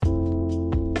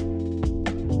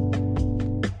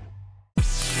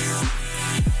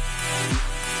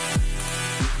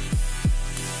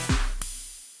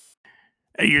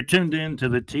Hey, you're tuned in to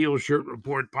the Teal Shirt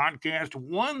Report podcast.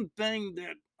 One thing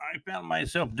that I found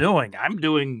myself doing, I'm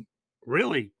doing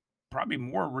really probably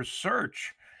more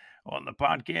research on the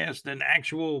podcast than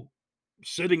actual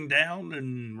sitting down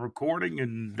and recording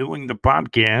and doing the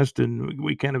podcast. And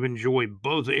we kind of enjoy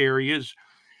both areas.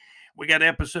 We got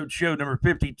episode show number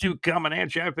 52 coming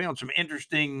at you. I found some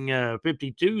interesting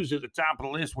 52s at the top of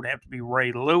the list. Would have to be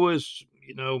Ray Lewis.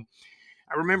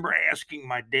 I remember asking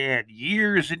my dad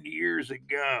years and years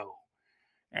ago,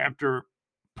 after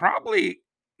probably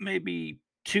maybe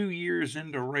 2 years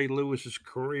into Ray Lewis's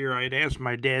career, I'd asked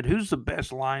my dad, who's the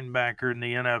best linebacker in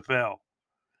the NFL?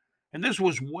 And this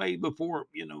was way before,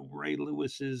 Ray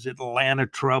Lewis's Atlanta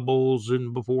troubles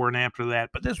and before and after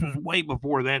that. But this was way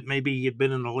before that. Maybe he had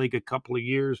been in the league a couple of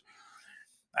years.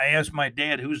 I asked my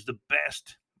dad, who's the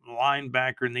best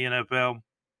linebacker in the NFL?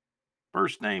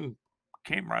 First name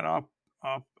came right off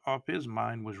his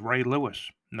mind was Ray Lewis,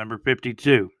 number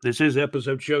 52. This is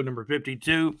episode show number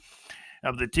 52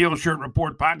 of the Teal Shirt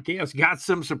Report podcast. Got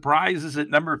some surprises at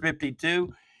number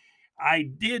 52. I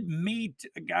did meet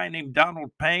a guy named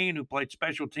Donald Payne who played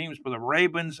special teams for the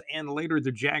Ravens and later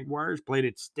the Jaguars, played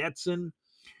at Stetson.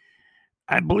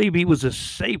 I believe he was a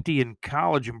safety in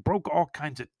college and broke all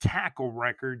kinds of tackle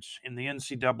records in the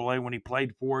NCAA when he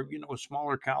played for, a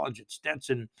smaller college at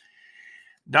Stetson.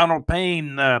 Donald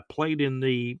Payne played in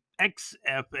the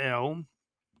XFL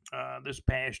this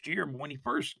past year. But when he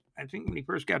first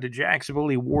got to Jacksonville,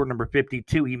 he wore number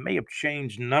 52. He may have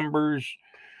changed numbers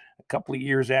a couple of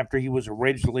years after he was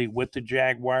originally with the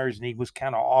Jaguars, and he was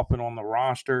kind of off and on the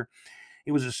roster.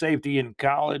 He was a safety in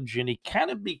college, and he kind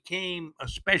of became a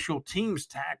special teams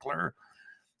tackler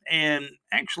and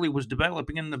actually was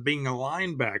developing into being a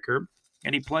linebacker,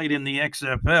 and he played in the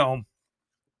XFL.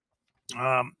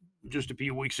 Just a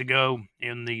few weeks ago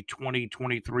in the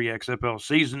 2023 XFL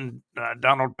season.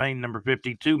 Donald Payne, number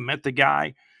 52, met the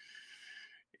guy.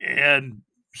 And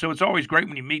so it's always great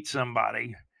when you meet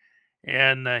somebody.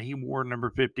 And he wore number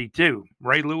 52.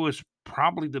 Ray Lewis,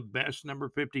 probably the best number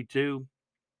 52.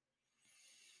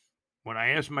 When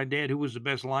I asked my dad who was the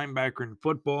best linebacker in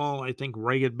football, I think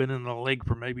Ray had been in the league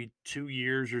for maybe 2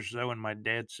 years or so. And my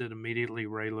dad said immediately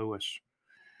Ray Lewis.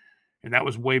 And that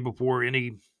was way before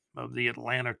any of the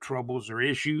Atlanta troubles or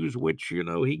issues, which,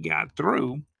 he got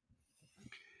through.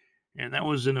 And that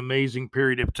was an amazing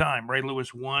period of time. Ray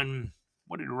Lewis won,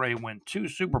 what did Ray win? 2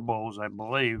 Super Bowls, I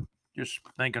believe, just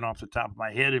thinking off the top of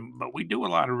my head. But we do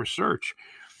a lot of research.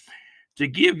 To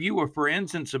give you a for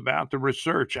instance about the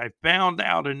research, I found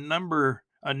out another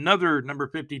number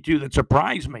 52 that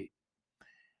surprised me.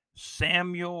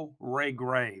 Samuel Ray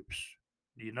Graves.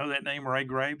 Do you know that name, Ray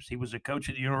Graves? He was a coach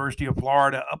at the University of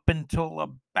Florida up until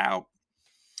about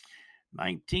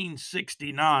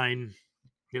 1969.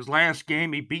 His last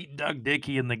game, he beat Doug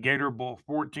Dickey in the Gator Bowl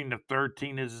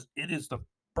 14-13. It is the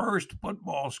first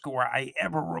football score I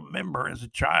ever remember as a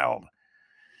child.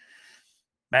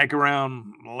 Back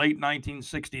around late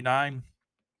 1969,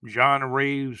 John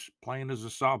Reeves playing as a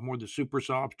sophomore, the Super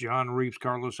Softs, John Reeves,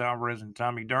 Carlos Alvarez, and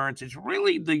Tommy Durrance. It's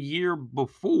really the year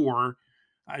before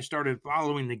I started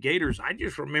following the Gators. I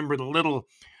just remember the little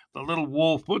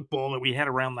wool football that we had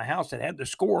around the house that had the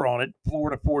score on it,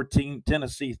 Florida 14,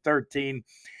 Tennessee 13.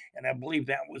 And I believe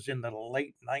that was in the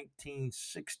late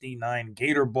 1969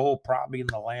 Gator Bowl, probably in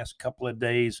the last couple of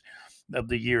days of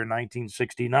the year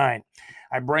 1969.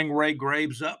 I bring Ray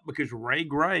Graves up because Ray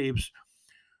Graves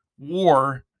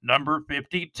wore number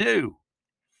 52.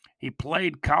 He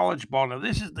played college ball. Now,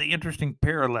 this is the interesting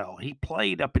parallel. He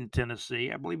played up in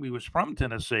Tennessee. I believe he was from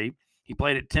Tennessee. He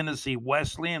played at Tennessee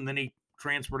Wesleyan, and then he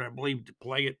transferred, I believe, to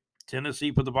play at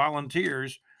Tennessee for the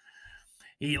Volunteers.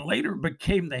 He later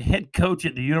became the head coach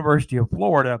at the University of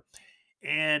Florida,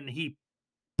 and he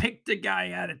picked a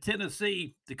guy out of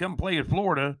Tennessee to come play at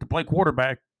Florida to play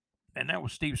quarterback, and that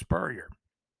was Steve Spurrier.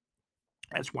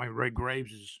 That's why Ray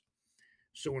Graves is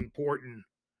so important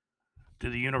to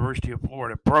the University of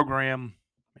Florida program,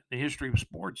 the history of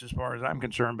sports as far as I'm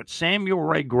concerned. But Samuel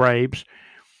Ray Graves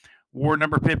wore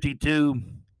number 52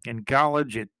 in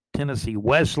college at Tennessee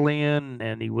Wesleyan,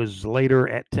 and he was later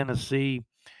at Tennessee.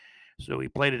 So he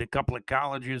played at a couple of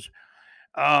colleges.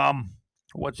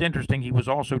 What's interesting, he was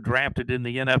also drafted in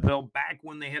the NFL back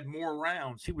when they had more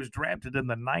rounds. He was drafted in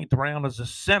the 9th round as a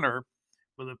center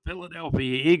for the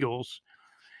Philadelphia Eagles.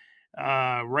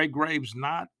 Ray Graves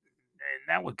not.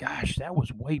 And that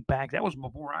was way back. That was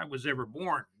before I was ever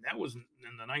born. That was in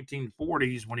the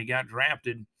 1940s when he got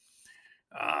drafted.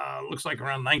 Looks like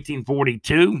around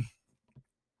 1942.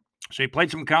 So he played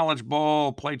some college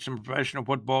ball, played some professional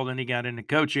football, then he got into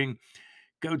coaching.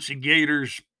 Coached the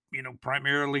Gators,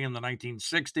 primarily in the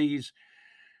 1960s.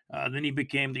 Then he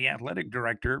became the athletic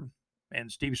director,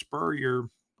 and Steve Spurrier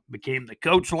became the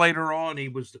coach later on. He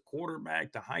was the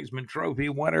quarterback, the Heisman Trophy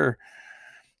winner.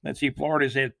 Let's see,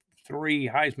 Florida's had 3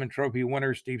 Heisman Trophy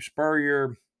winners: Steve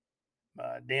Spurrier,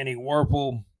 Danny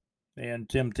Werfel, and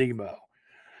Tim Tebow.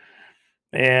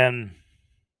 And,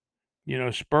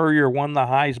 Spurrier won the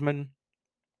Heisman.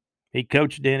 He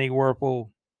coached Danny Werfel.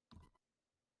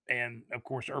 And, of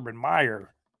course, Urban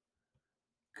Meyer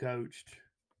coached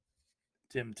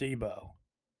Tim Tebow.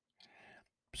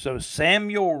 So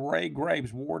Samuel Ray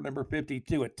Graves wore number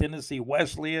 52 at Tennessee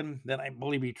Wesleyan. Then I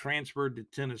believe he transferred to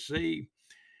Tennessee.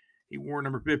 He wore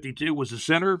number 52, was a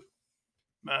center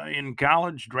in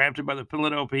college, drafted by the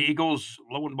Philadelphia Eagles,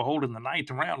 lo and behold, in the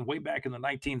 9th round, way back in the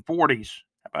 1940s.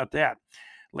 How about that?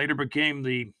 Later became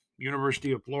the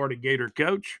University of Florida Gator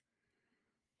coach.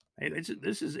 Hey,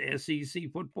 this is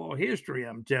SEC football history,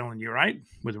 I'm telling you, right?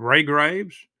 With Ray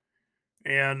Graves.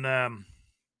 And, I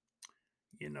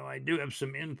do have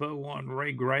some info on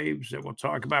Ray Graves that we'll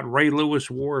talk about. Ray Lewis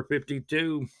wore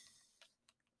 52.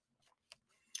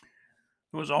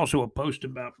 There was also a post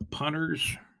about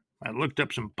punters. I looked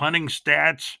up some punting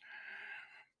stats.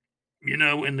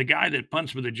 And the guy that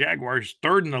punts for the Jaguars,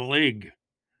 3rd in the league.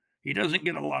 He doesn't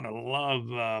get a lot of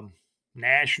love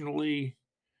nationally.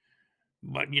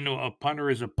 But, a punter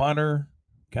is a punter.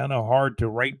 Kind of hard to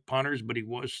rate punters, but he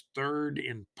was 3rd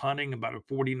in punting, about a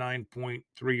 49.3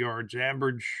 yards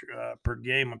average per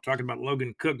game. I'm talking about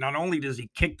Logan Cook. Not only does he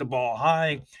kick the ball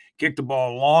high, kick the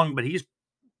ball long, but he's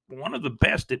one of the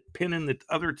best at pinning the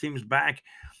other team's back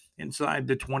inside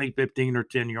the 20, 15, or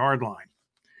 10-yard line.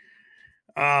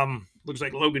 Looks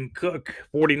like Logan Cook,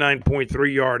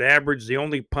 49.3 yard average. The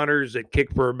only punters that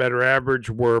kicked for a better average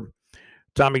were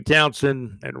Tommy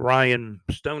Townsend and Ryan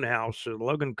Stonehouse. So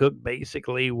Logan Cook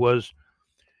basically was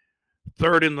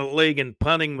 3rd in the league in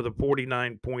punting with a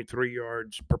 49.3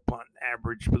 yards per punt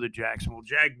average for the Jacksonville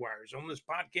Jaguars. On this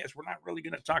podcast, we're not really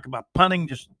going to talk about punting.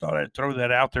 Just thought I'd throw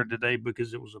that out there today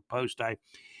because it was a post I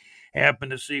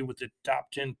happened to see with the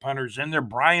top 10 punters in there.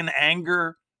 Brian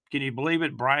Anger, can you believe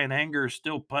it? Brian Anger is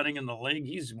still punting in the league.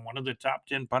 He's one of the top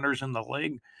 10 punters in the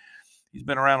league. He's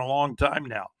been around a long time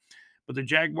now. But the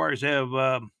Jaguars have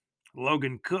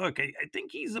Logan Cook. I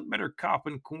think he's a better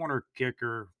coffin corner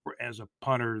kicker as a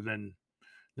punter than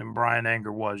Brian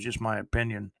Anger was, just my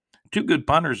opinion. 2 good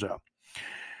punters, though.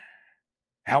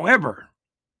 However,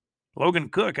 Logan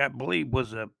Cook, I believe,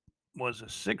 was a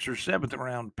 6th or 7th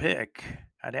round pick.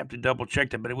 I'd have to double check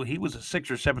that, but he was a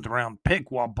 6th or 7th round pick,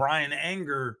 while Brian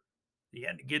Anger, you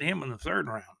had to get him in the 3rd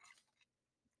round.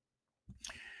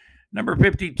 Number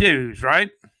 52s,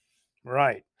 right?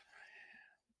 Right.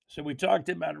 So we talked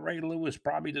about Ray Lewis,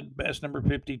 probably the best number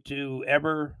 52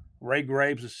 ever. Ray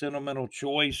Graves, a sentimental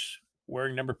choice,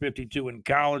 wearing number 52 in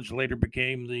college, later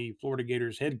became the Florida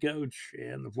Gators head coach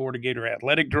and the Florida Gator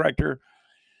athletic director.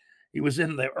 He was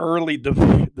in the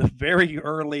very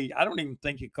early, I don't even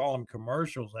think you call them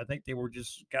commercials. I think they were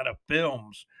just kind of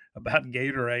films about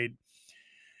Gatorade.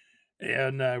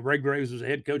 And Ray Graves was the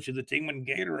head coach of the team when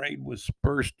Gatorade was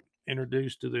first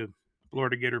introduced to the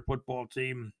Florida Gator football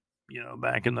team,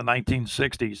 back in the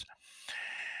 1960s.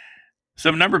 So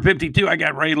number 52, I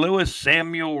got Ray Lewis,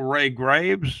 Samuel Ray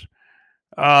Graves,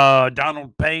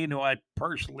 Donald Payne, who I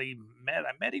personally met.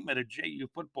 I met him at a JU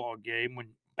football game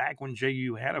back when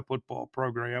JU had a football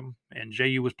program and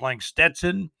JU was playing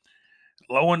Stetson.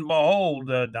 Lo and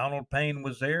behold, Donald Payne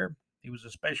was there. He was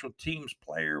a special teams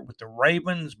player with the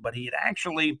Ravens, but he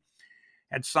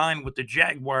had signed with the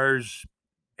Jaguars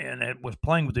and was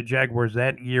playing with the Jaguars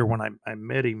that year when I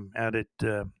met him out at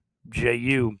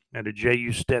JU, at a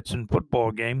JU Stetson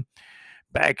football game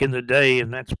back in the day.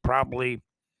 And that's probably,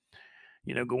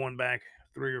 going back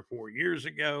 3 or 4 years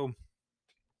ago,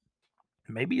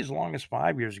 maybe as long as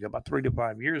 5 years ago, about 3 to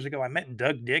 5 years ago. I met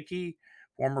Doug Dickey,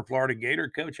 former Florida Gator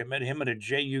coach. I met him at a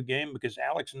JU game because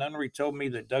Alex Nunnery told me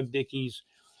that Doug Dickey's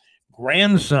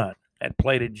grandson had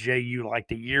played at JU like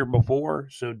the year before.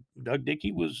 So Doug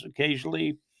Dickey was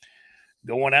occasionally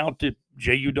going out to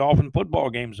JU Dolphin football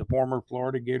games, a former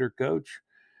Florida Gator coach,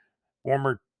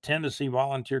 former Tennessee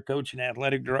volunteer coach and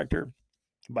athletic director.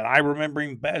 But I remember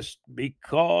him best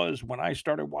because when I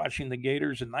started watching the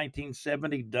Gators in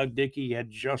 1970, Doug Dickey had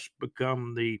just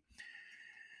become the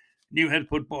new head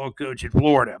football coach at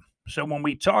Florida. So when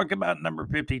we talk about number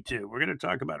 52, we're going to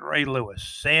talk about Ray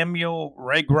Lewis, Samuel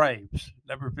Ray Graves,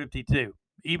 number 52,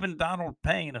 even Donald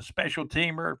Payne, a special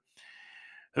teamer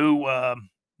who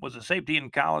was a safety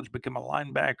in college, became a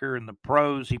linebacker in the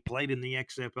pros. He played in the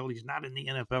XFL. He's not in the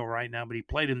NFL right now, but he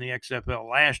played in the XFL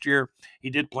last year. He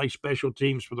did play special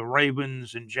teams for the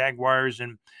Ravens and Jaguars.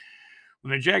 And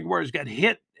When the Jaguars got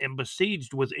hit and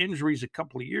besieged with injuries a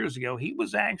couple of years ago, he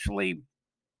was actually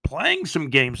playing some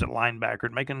games at linebacker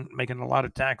and making a lot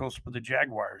of tackles for the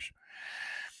Jaguars.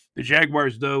 The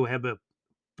Jaguars, though, have a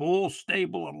full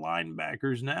stable of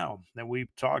linebackers now that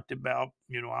we've talked about,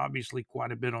 obviously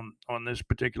quite a bit on this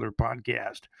particular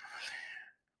podcast.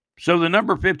 So the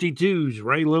number 52s,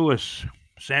 Ray Lewis,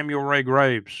 Samuel Ray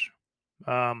Graves,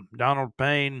 Donald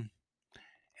Payne,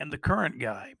 and the current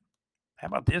guy. How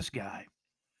about this guy?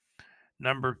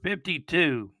 Number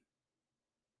 52,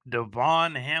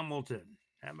 Devon Hamilton.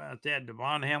 How about that?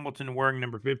 Devon Hamilton wearing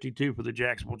number 52 for the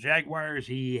Jacksonville Jaguars.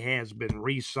 He has been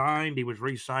re-signed. He was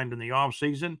re-signed in the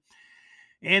offseason.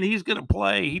 And he's going to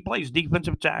play. He plays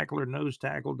defensive tackle or nose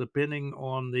tackle, depending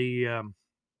on the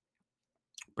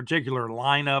particular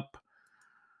lineup.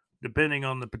 Depending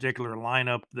on the particular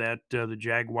lineup that the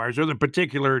Jaguars or the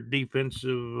particular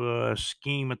defensive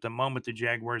scheme at the moment the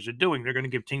Jaguars are doing. They're going to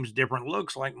give teams different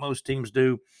looks like most teams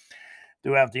do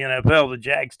throughout the NFL. The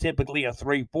Jags typically a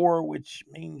 3-4, which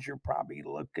means you're probably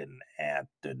looking at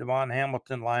Devon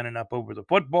Hamilton lining up over the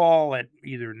football at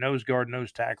either nose guard,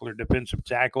 nose tackle, or defensive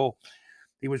tackle.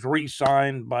 He was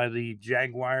re-signed by the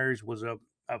Jaguars, was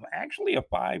actually a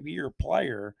 5-year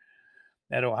player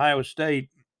at Ohio State.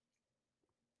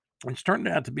 It's turned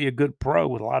out to be a good pro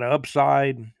with a lot of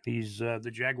upside. He's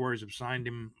the Jaguars have signed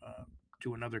him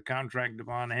to another contract,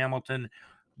 Devon Hamilton,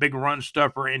 big run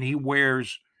stuffer, and he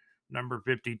wears number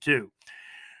 52.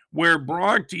 We're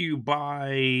brought to you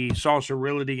by Saucer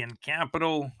Realty and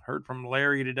Capital. Heard from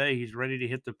Larry today. He's ready to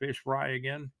hit the fish fry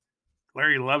again.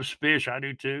 Larry loves fish. I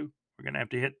do too. We're going to have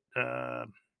to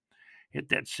hit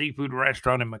that seafood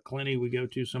restaurant in McClinney we go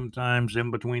to sometimes in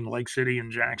between Lake City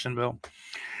and Jacksonville.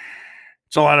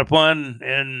 It's a lot of fun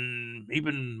and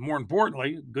even more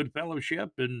importantly, good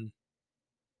fellowship and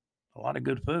a lot of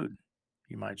good food,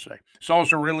 you might say.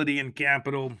 Saucer Realty and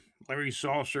Capital. Larry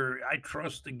Saucer, I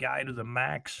trust the guy to the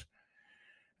max.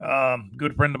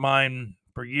 Good friend of mine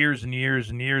for years and years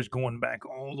and years, going back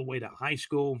all the way to high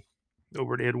school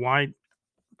over to Ed White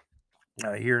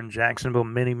here in Jacksonville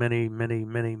many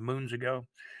moons ago.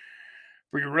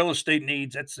 For your real estate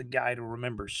needs, that's the guy to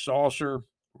remember. Saucer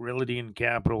Realty and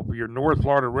Capital. For your North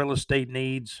Florida real estate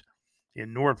needs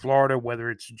in North Florida,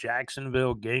 whether it's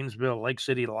Jacksonville, Gainesville, Lake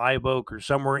City, Live Oak, or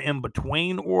somewhere in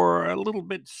between, or a little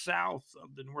bit south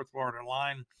of the North Florida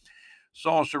line,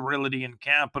 Saucer Realty and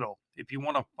Capital. If you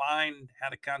want to find how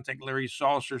to contact Larry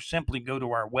Saucer, simply go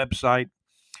to our website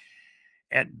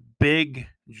at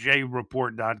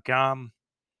bigjreport.com.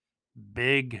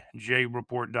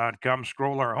 bigjreport.com.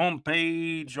 Scroll our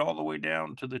homepage all the way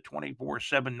down to the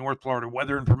 24/7 North Florida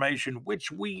weather information, which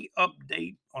we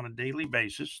update on a daily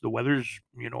basis. The weather's,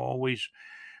 always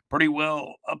pretty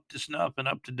well up to snuff and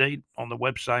up to date on the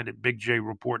website at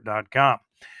bigjreport.com.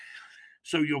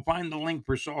 So you'll find the link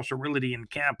for Saucer Realty and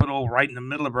Capital right in the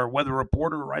middle of our weather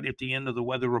report, or right at the end of the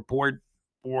weather report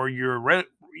for your,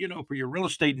 for your real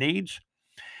estate needs.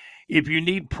 If you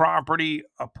need a property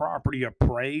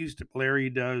appraised, Larry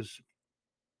does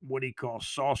what he calls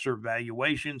saucer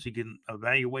valuations. He can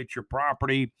evaluate your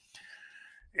property,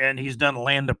 and he's done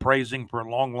land appraising for a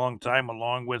long time,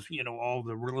 along with, all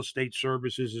the real estate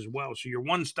services as well. So your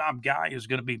one-stop guy is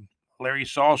going to be Larry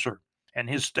Saucer and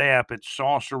his staff at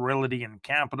Saucer Realty and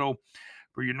Capital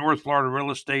for your North Florida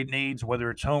real estate needs, whether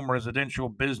it's home, residential,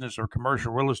 business, or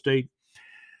commercial real estate.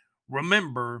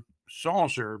 Remember,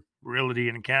 Saucer Realty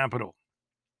and Capital.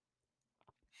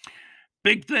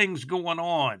 Big things going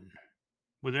on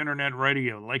with internet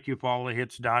radio.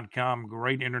 LakeUfallahits.com.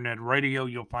 Great internet radio.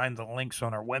 You'll find the links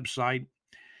on our website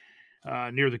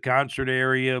near the concert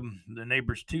area, the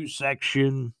Neighbors 2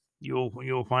 section.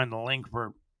 You'll find the link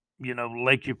for,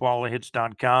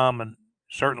 LakeUfallahits.com, and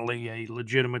certainly a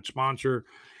legitimate sponsor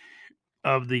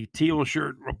of the Teal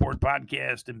Shirt Report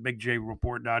podcast and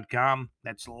BigJReport.com.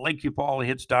 That's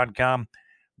LakeUfallahits.com.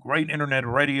 Great internet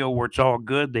radio where it's all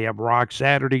good. They have rock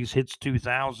Saturdays, hits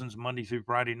 2000s, Monday through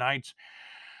Friday nights.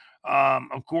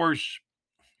 Of course,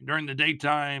 during the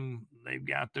daytime, they've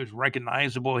got those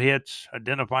recognizable hits,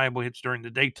 identifiable hits during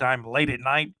the daytime. Late at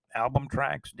night, album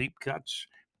tracks, deep cuts,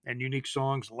 and unique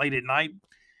songs late at night.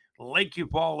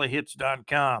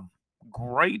 LakeUfallahits.com.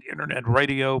 Great internet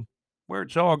radio where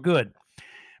it's all good.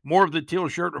 More of the Teal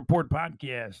Shirt Report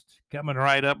podcast coming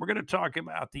right up. We're going to talk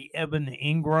about the Evan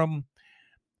Engram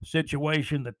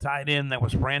situation, the tight end that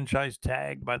was franchise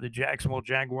tagged by the Jacksonville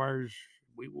Jaguars.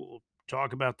 We will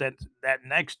talk about that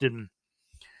next and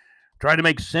try to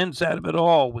make sense out of it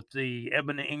all with the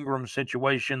Evan Engram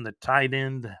situation, the tight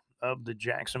end of the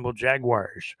Jacksonville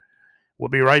Jaguars. We'll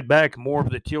be right back. More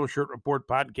of the Teal Shirt Report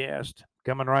podcast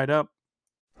coming right up.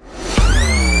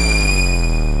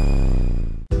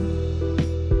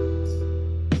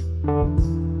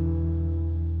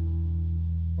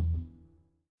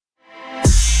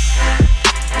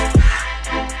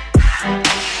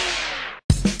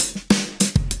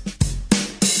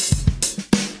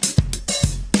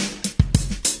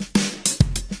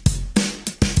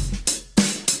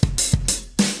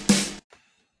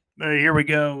 Here we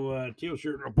go. Teal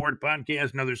Shirt Report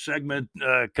Podcast, another segment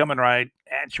coming right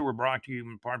at you. We're brought to you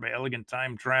in part by Elegant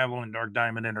Time Travel and Dark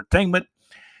Diamond Entertainment.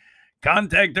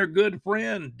 Contact their good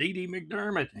friend, Dee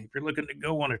McDermott. If you're looking to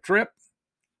go on a trip,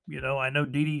 I know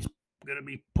Dee's going to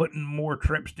be putting more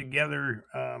trips together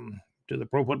to the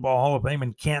Pro Football Hall of Fame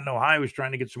in Canton, Ohio. He's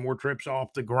trying to get some more trips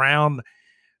off the ground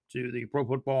to the Pro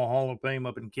Football Hall of Fame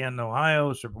up in Canton,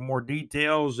 Ohio. So for more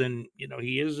details, and,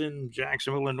 he is in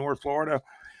Jacksonville in North Florida,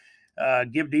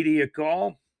 give Dee a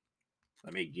call.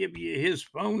 Let me give you his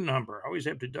phone number. I always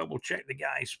have to double check the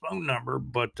guy's phone number,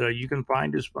 but you can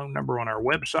find his phone number on our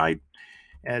website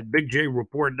at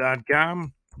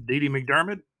bigjreport.com. Dee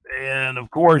McDermott. And of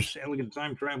course, Elegant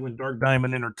Time Travel and Dark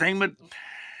Diamond Entertainment,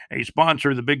 a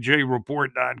sponsor of the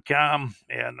bigjreport.com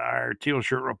and our Teal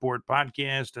Shirt Report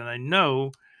podcast. And I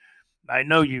know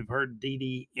you've heard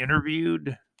Dee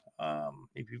interviewed.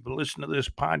 If you've listened to this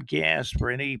podcast for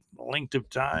any length of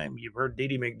time, you've heard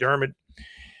Dee McDermott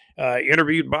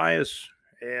interviewed by us.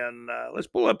 And let's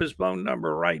pull up his phone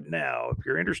number right now. If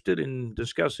you're interested in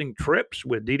discussing trips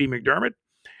with Dee McDermott,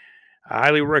 I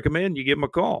highly recommend you give him a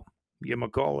call. Give him a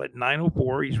call at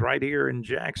 904. He's right here in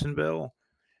Jacksonville.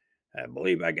 I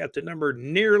believe I got the number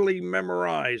nearly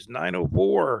memorized.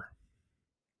 904.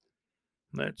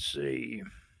 Let's see.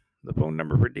 The phone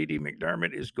number for Dee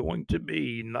McDermott is going to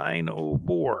be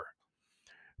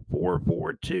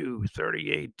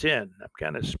 904-442-3810. I'm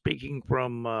kind of speaking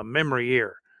from memory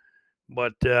here,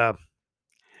 but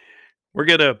we're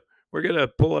gonna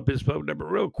pull up his phone number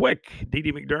real quick.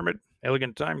 Dee McDermott,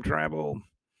 Elegant Time Travel,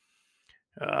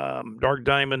 Dark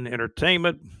Diamond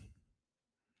Entertainment.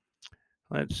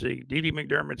 Let's see, Dee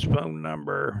McDermott's phone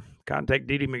number. Contact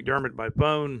Dee McDermott by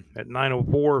phone at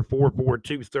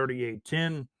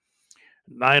 904-442-3810.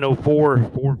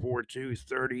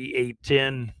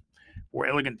 904-442-3810 for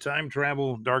Elegant Time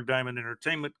Travel, Dark Diamond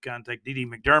Entertainment. Contact Dee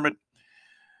McDermott.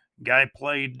 Guy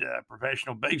played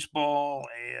professional baseball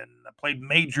and played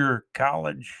major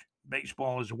college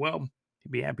baseball as well.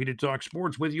 He'd be happy to talk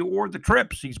sports with you or the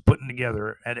trips he's putting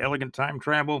together at Elegant Time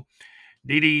Travel.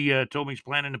 Dee told me he's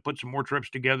planning to put some more trips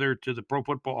together to the Pro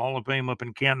Football Hall of Fame up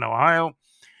in Canton, Ohio.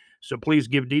 So please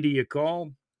give Dee a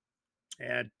call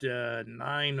at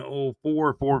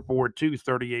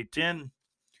 904-442-3810.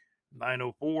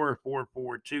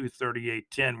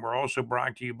 904-442-3810. We're also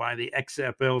brought to you by the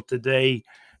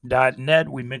XFLtoday.net.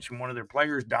 We mentioned one of their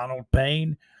players, Donald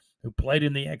Payne, who played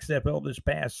in the XFL this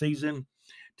past season.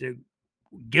 To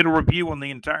get a review on the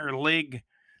entire league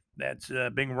that's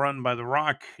being run by The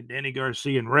Rock, Danny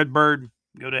Garcia, and Redbird,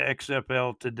 go to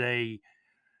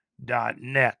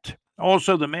XFLtoday.net.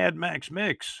 Also, the Mad Max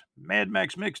Mix,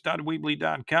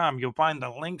 madmaxmix.weebly.com. You'll find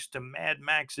the links to Mad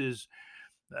Max's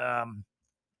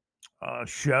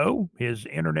show, his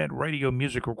internet radio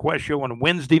music request show on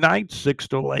Wednesday nights, 6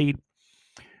 to 8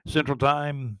 Central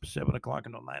Time, 7 o'clock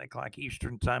until 9 o'clock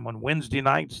Eastern Time on Wednesday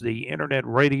nights, the internet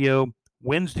radio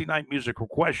Wednesday night music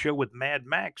request show with Mad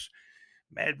Max.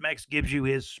 Mad Max gives you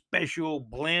his special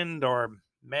blend or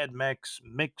Mad Max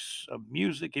mix of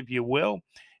music, if you will,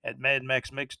 at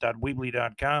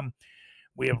madmaxmix.weebly.com.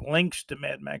 We have links to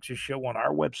Mad Max's show on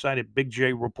our website at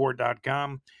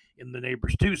bigjreport.com in the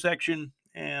Neighbors 2 section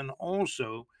and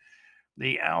also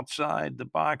the Outside the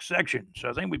Box section. So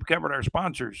I think we've covered our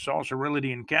sponsors, Salsa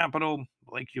Realty and Capital,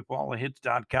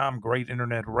 LakeUpalaHits.com, great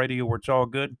internet radio where it's all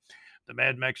good, the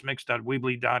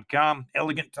madmaxmix.weebly.com,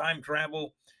 Elegant Time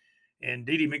Travel, and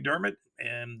Dee McDermott,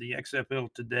 and the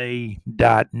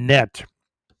XFLtoday.net.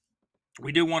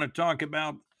 We do want to talk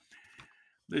about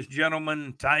this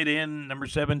gentleman, tight end, number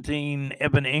 17,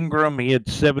 Evan Engram. He had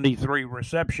 73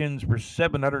 receptions for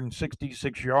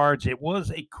 766 yards. It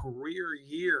was a career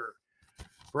year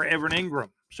for Evan Engram.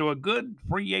 So a good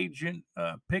free agent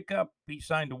pickup. He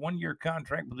signed a one-year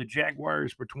contract with the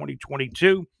Jaguars for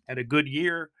 2022. Had a good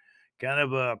year, kind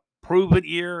of a prove-it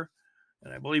year,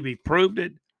 and I believe he proved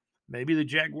it. Maybe the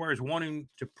Jaguars want him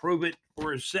to prove it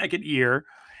for his second year.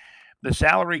 The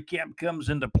salary cap comes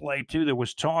into play, too. There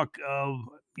was talk of,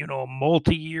 a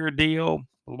multi-year deal,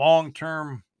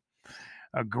 long-term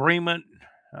agreement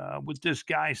with this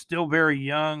guy, still very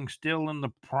young, still in the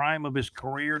prime of his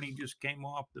career, and he just came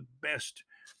off the best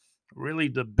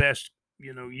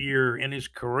year in his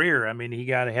career. I mean, he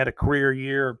had a career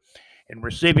year in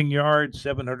receiving yards,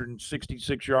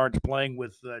 766 yards playing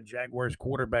with Jaguars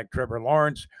quarterback Trevor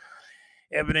Lawrence.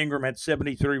 Evan Engram had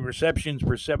 73 receptions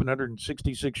for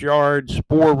 766 yards,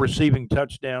 4 receiving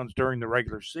touchdowns during the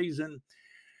regular season.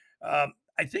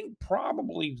 I think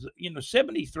probably,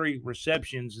 73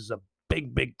 receptions is a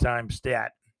big time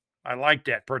stat. I like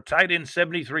that. Per tight end,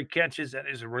 73 catches. That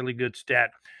is a really good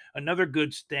stat. Another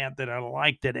good stat that I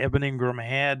like that Evan Engram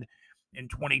had in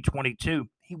 2022,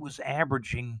 he was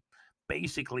averaging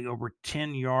basically over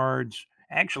 10 yards,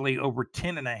 actually over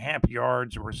 10 and a half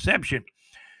yards of reception.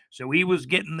 So he was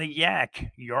getting the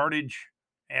yak yardage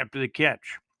after the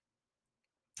catch.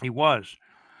 He was.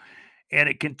 And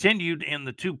it continued in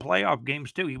the two playoff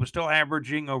games, too. He was still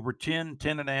averaging over 10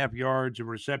 and a half yards of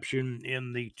reception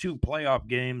in the two playoff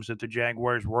games that the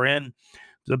Jaguars were in.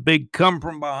 The big come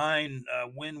from behind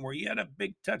win where he had a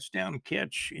big touchdown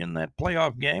catch in that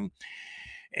playoff game.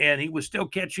 And he was still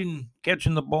catching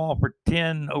the ball for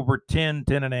 10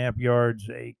 and a half yards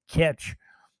a catch,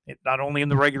 not only in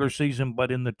the regular season,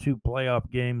 but in the two playoff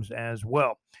games as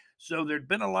well. So there'd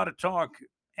been a lot of talk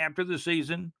after the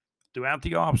season, throughout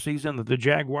the offseason, that the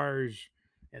Jaguars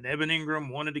and Evan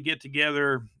Engram wanted to get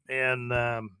together and,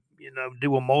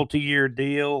 do a multi-year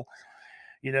deal,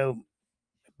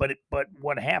 but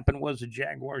what happened was the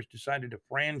Jaguars decided to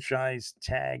franchise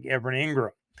tag Evan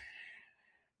Engram.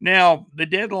 Now, the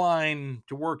deadline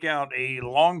to work out a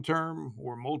long-term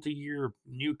or multi-year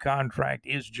new contract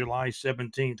is July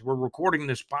 17th. We're recording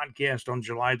this podcast on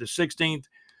July the 16th,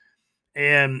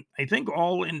 and I think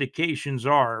all indications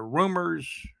are rumors,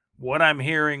 what I'm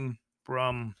hearing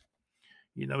from,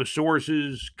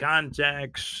 sources,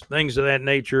 contacts, things of that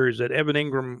nature, is that Evan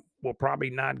Engram will probably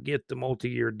not get the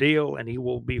multi-year deal, and he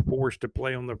will be forced to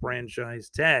play on the franchise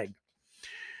tag.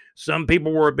 Some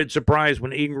people were a bit surprised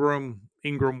when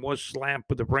Engram was slapped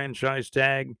with the franchise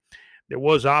tag. There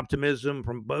was optimism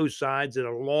from both sides that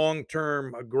a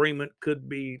long-term agreement could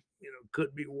be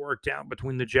worked out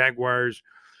between the Jaguars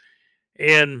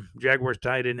and Jaguars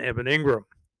tight end Evan Engram.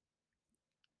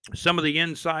 Some of the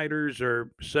insiders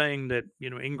are saying that,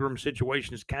 Engram's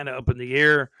situation is kind of up in the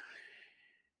air.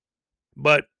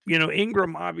 But,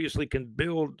 Engram obviously can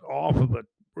build off of a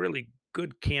really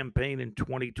good campaign in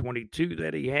 2022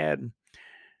 that he had.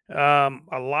 A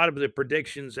lot of the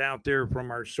predictions out there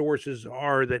from our sources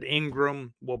are that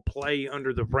Engram will play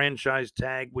under the franchise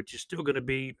tag, which is still going to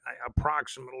be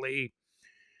approximately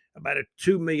about a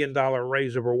 $2 million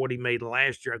raise over what he made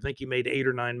last year. I think he made $8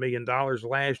 or $9 million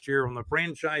last year on the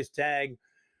franchise tag.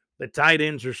 The tight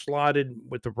ends are slotted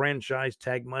with the franchise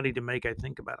tag money to make, I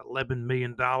think, about $11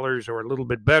 million or a little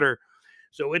bit better.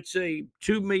 So it's a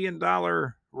 $2 million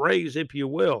raise, if you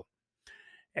will.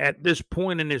 At this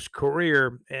point in his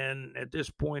career, and at this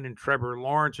point in Trevor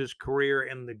Lawrence's career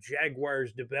and the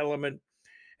Jaguars' development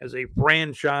as a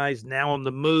franchise now on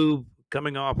the move,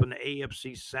 coming off an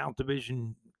AFC South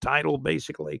Division title,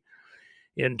 basically,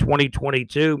 in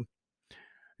 2022,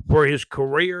 for his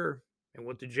career and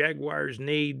what the Jaguars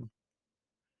need,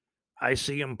 I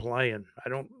see him playing. I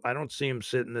don't see him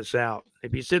sitting this out.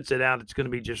 If he sits it out, it's going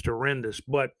to be just horrendous.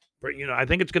 But I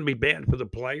think it's going to be bad for the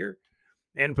player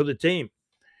and for the team.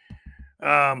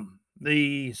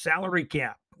 The salary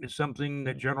cap is something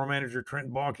that General Manager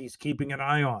Trent Baalke's keeping an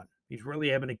eye on. He's really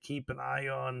having to keep an eye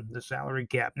on the salary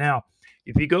cap. Now,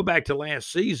 if you go back to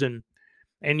last season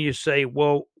and you say,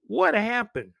 well, what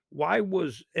happened? Why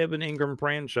was Evan Engram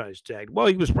franchise tagged? Well,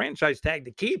 he was franchise tagged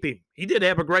to keep him. He did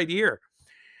have a great year.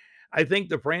 I think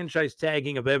the franchise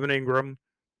tagging of Evan Engram,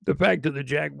 the fact that the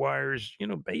Jaguars,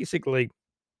 basically,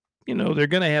 they're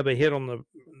going to have a hit on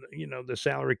the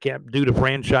salary cap due to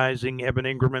franchising Evan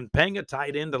Engram and paying a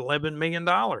tight end $11 million,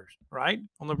 right,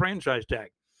 on the franchise tag.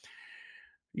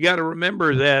 You got to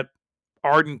remember that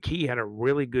Arden Key had a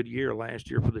really good year last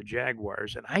year for the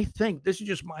Jaguars. And I think this is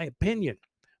just my opinion.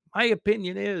 My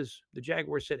opinion is the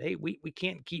Jaguars said, hey, we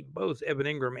can't keep both Evan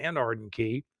Engram and Arden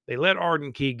Key. They let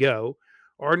Arden Key go.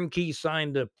 Arden Key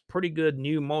signed a pretty good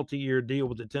new multi-year deal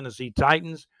with the Tennessee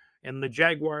Titans. And the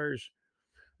Jaguars,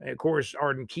 of course,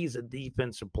 Arden Key's a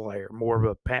defensive player, more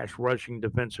of a pass rushing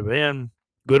defensive end.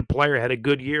 Good player, had a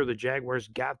good year. The Jaguars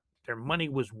got their money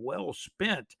was well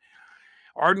spent.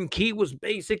 Arden Key was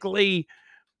basically,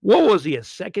 what was he,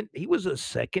 he was a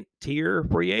second tier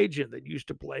free agent that used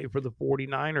to play for the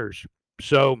 49ers.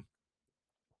 So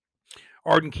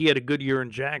Arden Key had a good year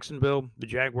in Jacksonville. The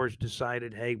Jaguars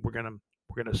decided, hey, we're gonna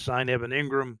sign Evan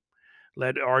Engram,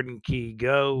 let Arden Key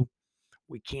go.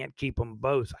 We can't keep them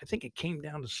both. I think it came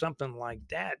down to something like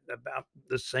that, about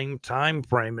the same time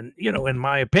frame. And, in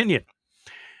my opinion,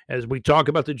 as we talk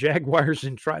about the Jaguars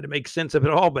and try to make sense of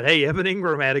it all, but hey, Evan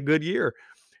Engram had a good year.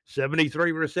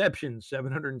 73 receptions,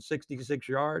 766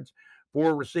 yards,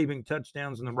 4 receiving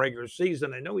touchdowns in the regular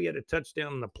season. I know he had a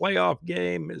touchdown in the playoff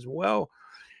game as well.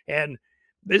 And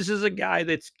this is a guy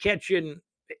that's catching,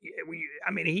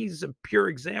 he's a pure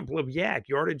example of yak,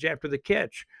 yardage after the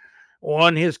catch.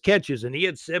 on his catches, and he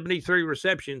had 73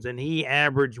 receptions, and he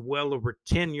averaged well over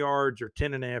 10 yards or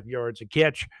 10 and a half yards a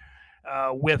catch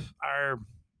with our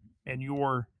and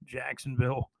your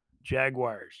Jacksonville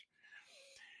Jaguars.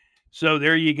 So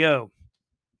there you go.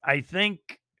 I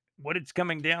think what it's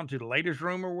coming down to, the latest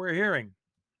rumor we're hearing,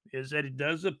 is that it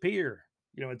does appear,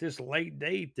 at this late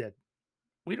date that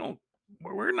we don't,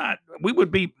 we're not, we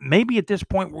would be maybe at this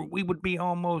point where we'd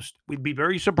be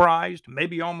very surprised,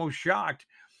 maybe almost shocked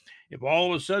if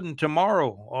all of a sudden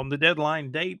tomorrow on the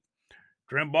deadline date,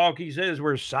 Trent Baalke says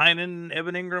we're signing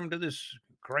Evan Engram to this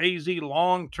crazy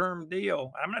long-term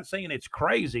deal. I'm not saying it's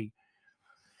crazy.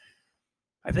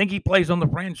 I think he plays on the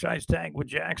franchise tag with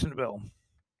Jacksonville.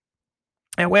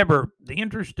 However, the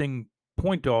interesting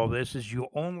point to all this is you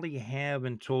only have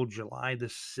until July the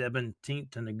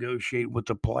 17th to negotiate with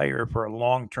the player for a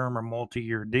long-term or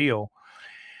multi-year deal.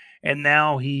 And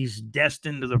now he's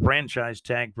destined to the franchise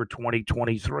tag for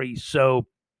 2023. So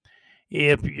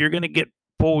if you're going to get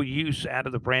full use out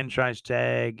of the franchise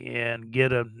tag and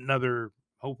get another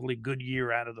hopefully good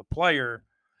year out of the player,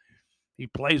 he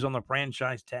plays on the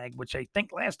franchise tag, which I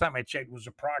think last time I checked was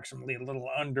approximately a little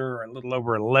over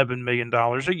 $11 million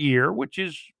a year, which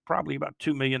is probably about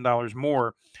 $2 million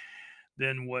more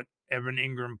than what Evan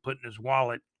Engram put in his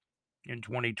wallet in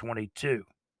 2022.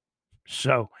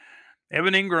 So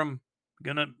Evan Engram,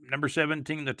 number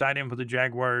 17, the tight end for the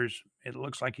Jaguars. It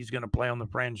looks like he's going to play on the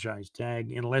franchise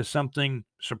tag unless something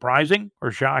surprising or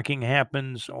shocking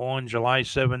happens on July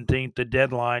 17th, the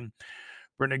deadline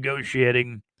for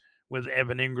negotiating with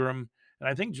Evan Engram. And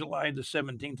I think July the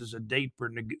 17th is a date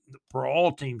for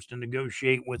all teams to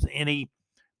negotiate with any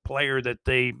player that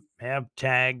they have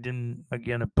tagged and,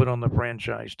 again, have put on the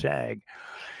franchise tag.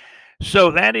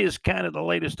 So that is kind of the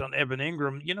latest on Evan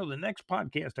Engram. The next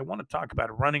podcast, I want to talk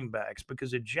about running backs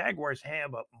because the Jaguars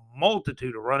have a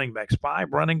multitude of running backs,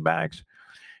 5 running backs.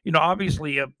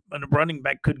 Obviously a running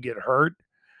back could get hurt.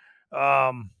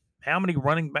 How many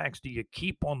running backs do you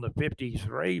keep on the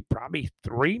 53? Probably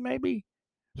 3, maybe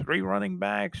 3 running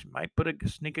backs. Might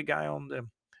sneak a guy on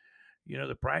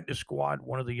the practice squad,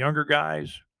 one of the younger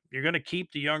guys. You're going to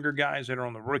keep the younger guys that are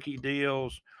on the rookie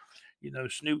deals.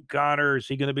 Snoop Connor, is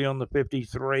he going to be on the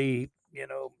 53?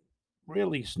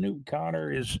 Really, Snoop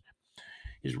Connor his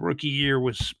rookie year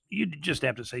was, you just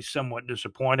have to say, somewhat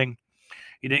disappointing.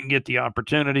 He didn't get the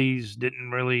opportunities,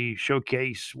 didn't really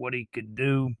showcase what he could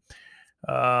do.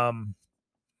 Let's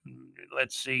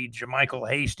see, Jermichael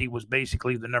Hasty was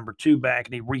basically the number 2 back,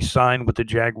 and he re-signed with the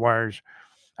Jaguars.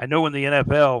 I know in the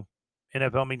NFL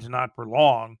means not for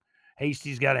long.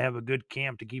 Hasty's got to have a good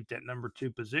camp to keep that number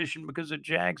 2 position because the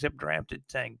Jags have drafted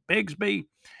Tank Bigsby.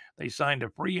 They signed a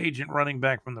free agent running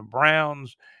back from the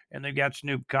Browns, and they've got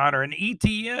Snoop Connor and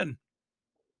ETN.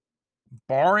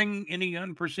 Barring any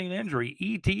unforeseen injury,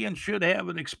 ETN should have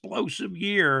an explosive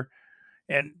year,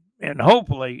 and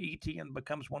hopefully ETN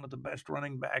becomes one of the best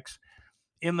running backs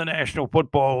in the National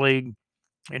Football League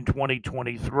in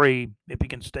 2023 if he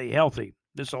can stay healthy.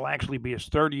 This will actually be his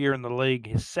 3rd year in the league,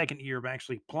 his 2nd year of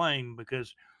actually playing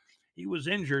because he was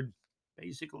injured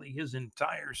basically his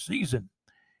entire season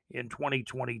in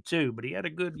 2022. But he had a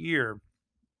good year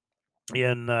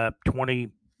in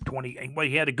 2020. Well,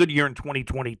 he had a good year in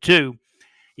 2022.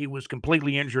 He was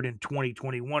completely injured in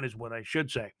 2021 is what I should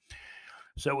say.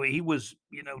 So he was,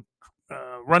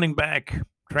 running back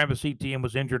Travis Etienne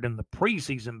was injured in the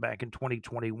preseason back in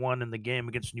 2021 in the game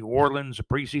against New Orleans, a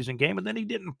preseason game, and then he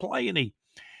didn't play any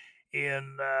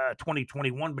in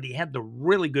 2021, but he had the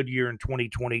really good year in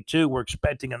 2022. We're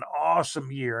expecting an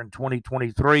awesome year in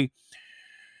 2023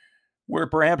 where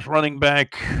perhaps running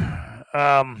back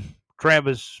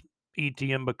Travis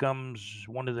Etienne becomes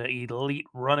one of the elite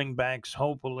running backs,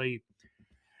 hopefully,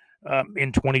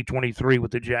 in 2023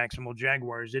 with the Jacksonville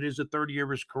Jaguars. It is the 3rd year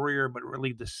of his career, but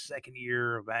really the 2nd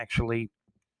year of actually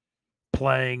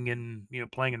playing in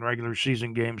regular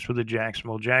season games for the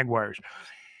Jacksonville Jaguars.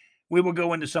 We will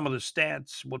go into some of the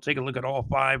stats. We'll take a look at all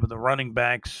 5 of the running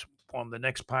backs on the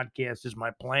next podcast is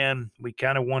my plan. We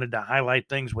kind of wanted to highlight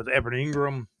things with Evan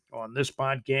Engram on this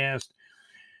podcast.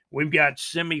 We've got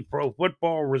semi-pro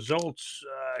football results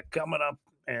coming up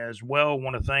as well.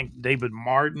 Want to thank David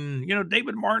Martin.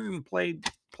 David Martin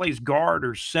plays guard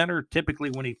or center typically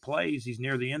when he plays. He's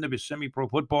near the end of his semi-pro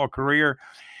football career.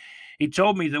 He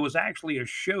told me there was actually a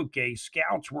showcase.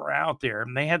 Scouts were out there,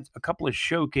 and they had a couple of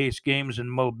showcase games in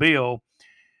Mobile.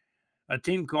 A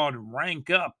team called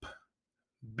Rank Up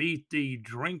beat the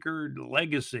Drinkard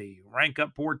Legacy. Rank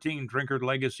Up 14, Drinkard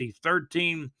Legacy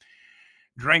 13.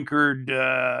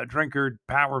 Drinkard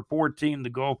Power 14, the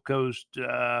Gulf Coast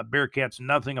Bearcats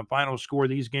nothing. A final score.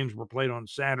 These games were played on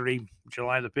Saturday,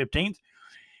 July the 15th.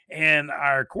 And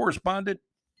our correspondent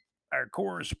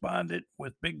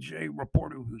with Big J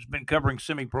Reporter, who's been covering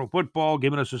semi-pro football,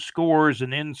 giving us the scores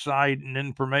and insight and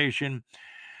information.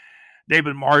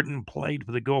 David Martin played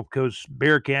for the Gulf Coast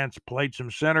Bearcats, played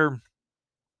some center.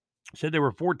 Said there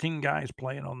were 14 guys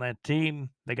playing on that team.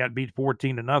 They got beat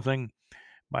 14-0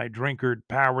 by Drinkard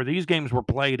Power. These games were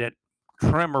played at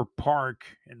Tremor Park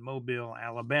in Mobile,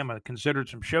 Alabama. Considered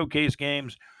some showcase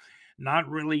games, not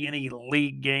really any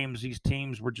league games. These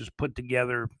teams were just put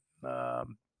together to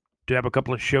have a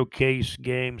couple of showcase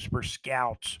games for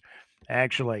scouts,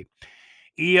 actually.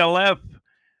 ELF,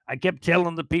 I kept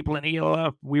telling the people in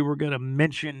ELF we were going to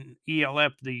mention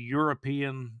ELF, the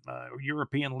European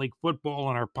League Football,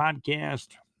 on our podcast.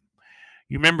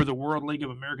 You remember the World League of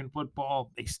American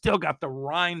Football? They still got the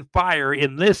Rhine Fire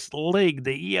in this league,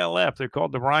 the ELF. They're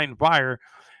called the Rhine Fire.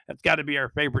 That's got to be our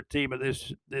favorite team of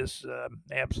this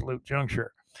absolute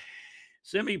juncture.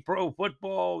 Semi-pro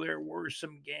football, there were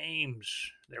some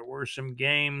games.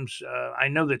 I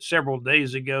know that several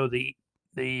days ago, the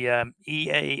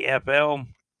EAFL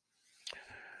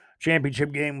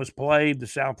championship game was played. The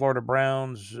South Florida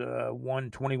Browns won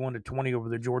 21-20 over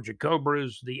the Georgia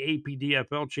Cobras. The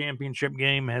APDFL championship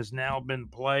game has now been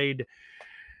played.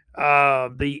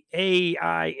 The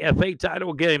AIFA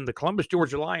title game, the Columbus,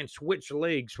 Georgia Lions switched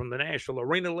leagues from the National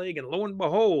Arena League, and lo and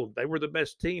behold, they were the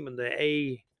best team in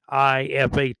the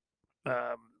AIFA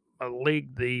league.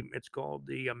 It's called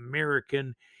the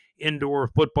American Indoor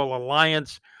Football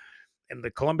Alliance, and the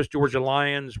Columbus, Georgia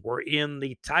Lions were in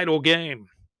the title game.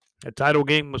 The title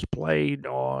game was played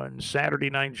on Saturday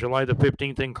night, July the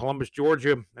 15th in Columbus,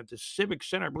 Georgia, at the Civic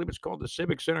Center. I believe it's called the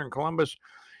Civic Center in Columbus.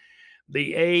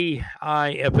 The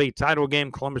AIFA title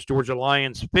game, Columbus, Georgia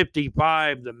Lions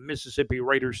 55, the Mississippi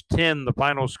Raiders 10, the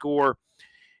final score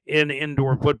in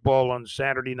indoor football on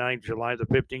Saturday night, July the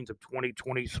 15th of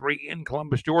 2023 in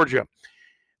Columbus, Georgia.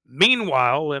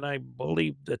 Meanwhile, and I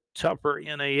believe the tougher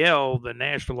NAL, the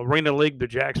National Arena League, the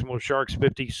Jacksonville Sharks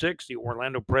 56, the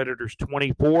Orlando Predators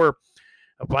 24,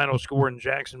 a final score in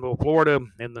Jacksonville, Florida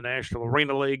in the National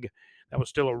Arena League. That was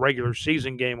still a regular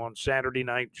season game on Saturday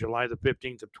night, July the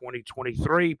 15th of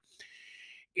 2023.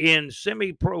 In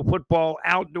semi-pro football,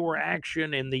 outdoor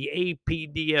action in the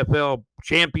APDFL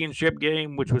championship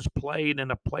game, which was played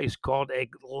in a place called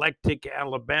Eclectic,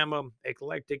 Alabama.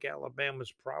 Eclectic, Alabama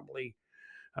is probably,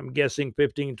 I'm guessing,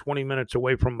 15, 20 minutes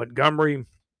away from Montgomery.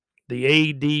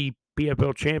 The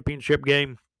ADPFL championship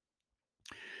game,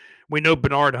 we know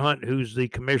Bernard Hunt, who's the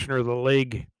commissioner of the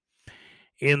league.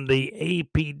 In the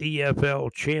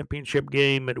APDFL championship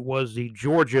game, it was the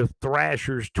Georgia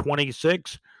Thrashers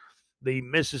 26, the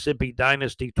Mississippi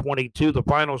Dynasty 22. The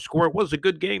final score was a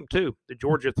good game, too. The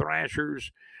Georgia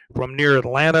Thrashers from near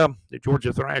Atlanta. The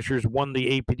Georgia Thrashers won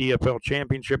the APDFL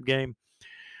championship game.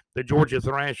 The Georgia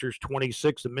Thrashers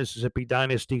 26, the Mississippi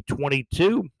Dynasty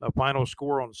 22. A final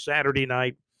score on Saturday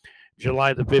night,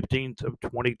 July the 15th of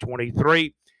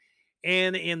 2023.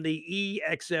 And in the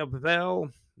EXFL,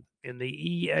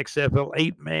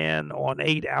 8-man on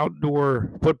 8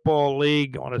 outdoor football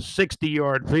league on a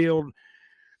 60-yard field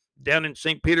down in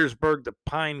St. Petersburg, the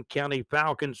Pine County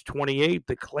Falcons 28,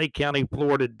 the Clay County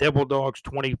Florida Devil Dogs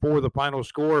 24, the final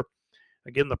score.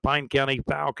 Again, the Pine County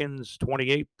Falcons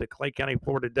 28, the Clay County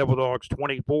Florida Devil Dogs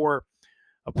 24,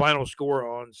 a final score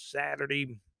on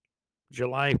Saturday,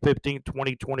 July 15th,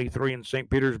 2023 in St.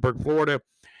 Petersburg, Florida.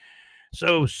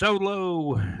 So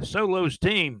Solo's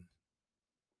team,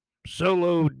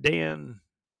 Solo Don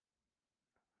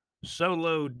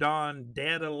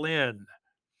Dada Lynn,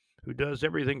 who does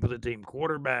everything for the team,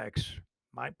 quarterbacks,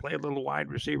 might play a little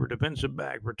wide receiver, defensive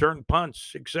back, return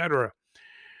punts, etc.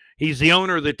 He's the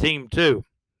owner of the team, too.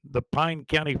 The Pine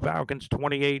County Falcons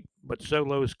 28, but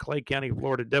Solo's Clay County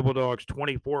Florida Devil Dogs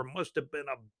 24. Must have been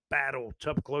a battle,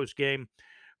 tough, close game.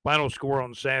 Final score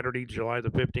on Saturday, July the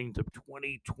 15th of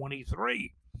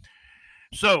 2023.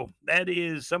 So that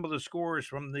is some of the scores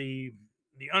from the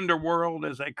underworld,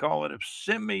 as I call it, of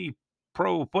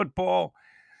semi-pro football.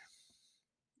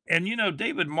 And,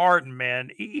 David Martin,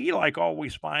 man, he like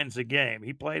always finds a game.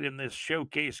 He played in this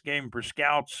showcase game for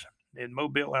scouts in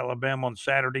Mobile, Alabama on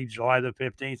Saturday, July the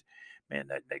 15th. Man,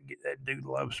 that dude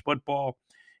loves football.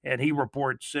 And he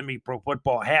reports semi-pro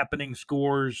football happening,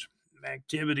 scores,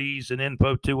 activities, and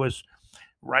info to us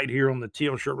right here on the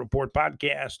Teal Shirt Report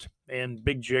podcast and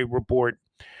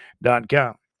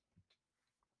BigJReport.com.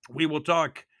 We will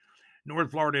talk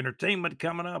North Florida entertainment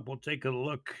coming up. We'll take a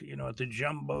look, at the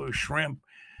Jumbo Shrimp.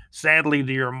 Sadly,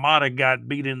 the Armada got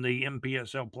beat in the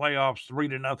MPSL playoffs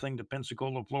 3-0 to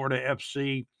Pensacola, Florida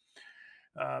FC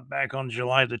back on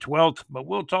July the 12th. But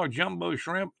we'll talk Jumbo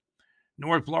Shrimp,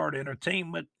 North Florida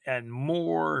entertainment, and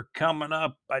more coming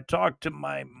up. I talked to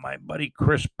my buddy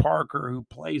Chris Parker, who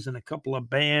plays in a couple of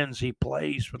bands. He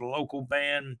plays for the local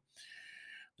band,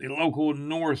 the local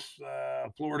North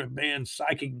Florida band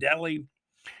Psychic Deli.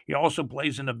 He also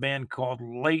plays in a band called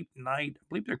Late Night. I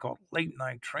believe they're called Late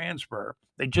Night Transfer.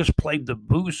 They just played the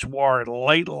Boussoir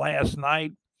late last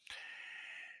night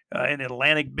in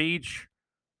Atlantic Beach.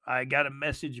 I got a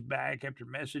message back after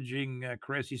messaging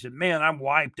Chris. He said, "Man, I'm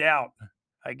wiped out,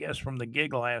 I guess, from the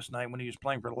gig last night when he was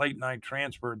playing for Late Night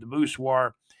Transfer, the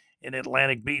Boussoir in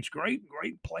Atlantic Beach. Great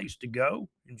place to go.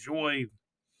 Enjoy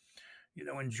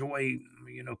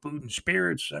food and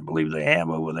spirits. I believe they have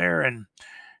over there. And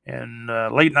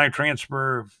Late Night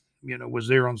Transfer, was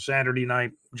there on Saturday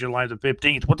night, July the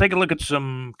 15th. We'll take a look at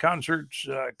some concerts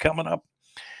coming up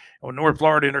on North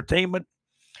Florida Entertainment.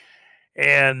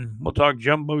 And we'll talk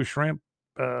jumbo shrimp.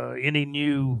 Any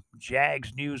new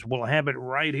Jags news, we'll have it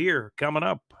right here coming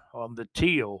up on the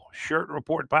Teal Shirt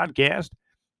Report podcast.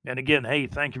 And again, hey,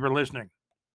 thank you for listening.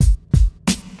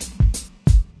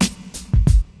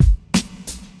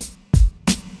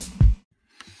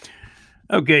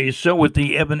 Okay, so with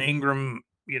the Evan Engram,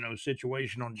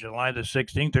 situation on July the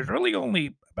 16th, there's really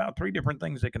only about three different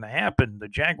things that can happen. The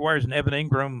Jaguars and Evan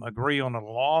Engram agree on a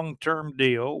long-term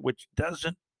deal, which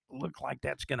doesn't look like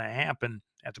that's going to happen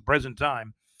at the present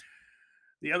time.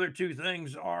 The other two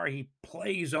things are he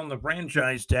plays on the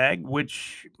franchise tag,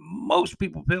 which most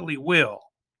people feel he will.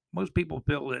 Most people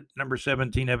feel that number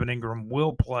 17, Evan Engram,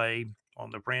 will play on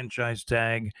the franchise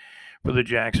tag for the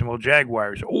Jacksonville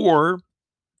Jaguars. Or,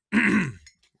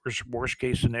 worst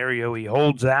case scenario, he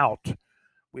holds out.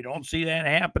 We don't see that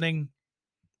happening.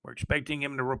 We're expecting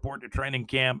him to report to training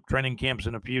camp. Training camp's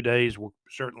in a few days. We'll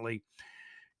certainly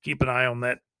keep an eye on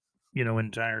that,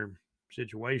 entire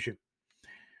situation.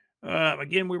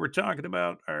 Again, we were talking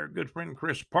about our good friend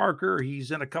Chris Parker.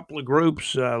 He's in a couple of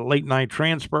groups, Late Night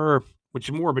Transfer, which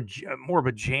is more of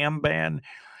a jam band,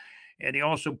 and he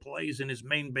also plays in his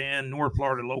main band, North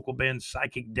Florida local band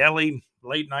Psychic Deli.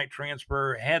 Late Night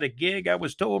Transfer had a gig, I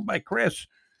was told by Chris,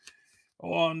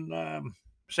 on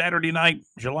Saturday night,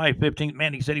 July 15th.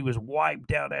 Man, he said he was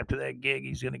wiped out after that gig.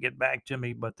 He's going to get back to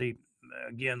me, but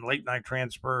again, Late Night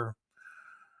Transfer,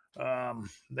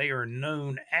 they are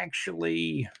known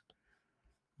actually.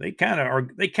 They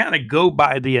kind of go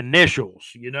by the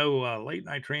initials, Late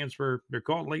Night Transfer. They're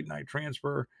called Late Night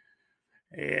Transfer,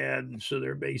 and so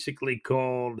they're basically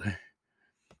called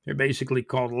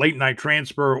Late Night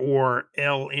Transfer, or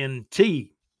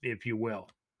LNT, if you will.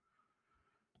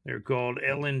 They're called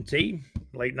LNT,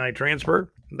 Late Night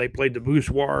Transfer. They played the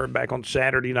Boussoir back on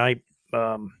Saturday night.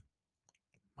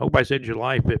 Hope I said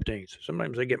July 15th.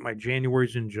 Sometimes I get my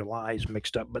Januaries and Julys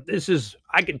mixed up, but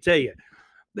I can tell you,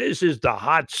 this is the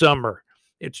hot summer.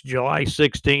 It's July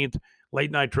 16th.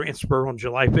 Late Night Transfer on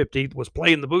July 15th was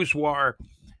playing the Boussoir.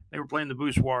 They were playing the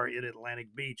Boussoir in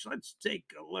Atlantic Beach. Let's take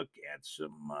a look at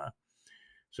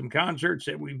some concerts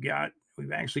that we've got.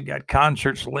 We've actually got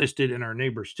concerts listed in our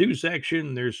Neighbors 2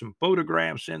 section. There's some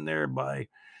photographs in there by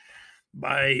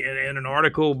an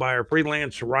article by our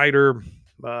freelance writer,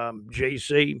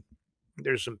 JC.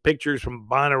 There's some pictures from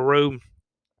Bonnaroo,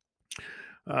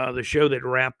 the show that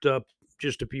wrapped up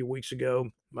just a few weeks ago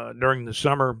during the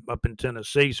summer up in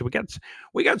Tennessee. So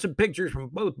we got some pictures from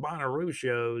both Bonnaroo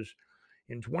shows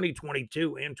in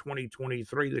 2022 and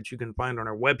 2023 that you can find on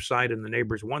our website in the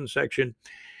Neighbors 1 section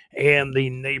and the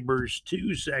Neighbors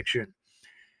 2 section.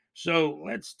 So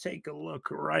let's take a look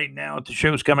right now at the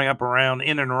shows coming up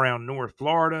in and around North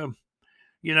Florida.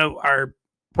 Our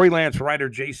freelance writer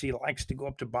JC likes to go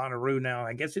up to Bonnaroo now.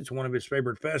 I guess it's one of his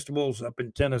favorite festivals up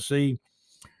in Tennessee.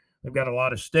 They've got a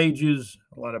lot of stages,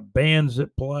 a lot of bands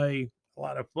that play, a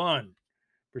lot of fun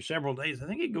for several days. I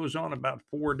think it goes on about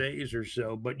 4 days or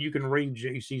so, but you can read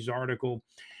JC's article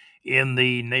in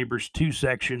the Neighbors 2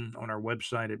 section on our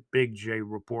website at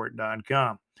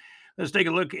bigjreport.com. Let's take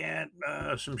a look at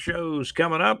some shows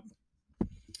coming up.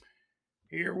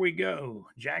 Here we go.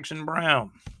 Jackson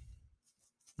Brown.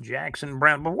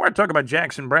 Before I talk about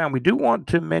Jackson Brown, we do want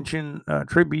to mention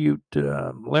tribute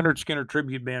Leonard Skinner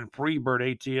tribute band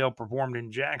Freebird ATL performed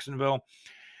in Jacksonville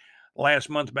last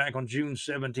month back on June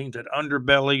 17th at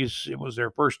Underbellies. It was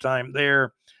their first time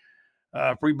there.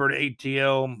 Freebird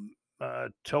ATL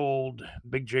told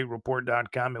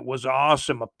bigjreport.com it was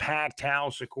awesome, a packed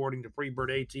house according to Freebird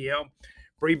ATL.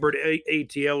 Freebird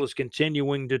ATL is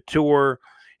continuing to tour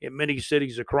in many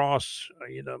cities across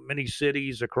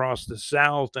the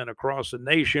South and across the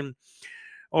nation.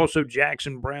 Also,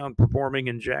 Jackson Brown performing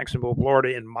in Jacksonville,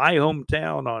 Florida, in my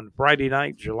hometown on Friday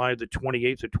night, July the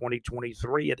 28th of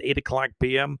 2023 at 8 o'clock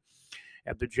p.m.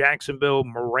 at the Jacksonville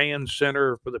Moran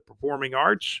Center for the Performing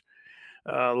Arts.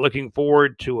 Looking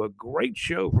forward to a great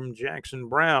show from Jackson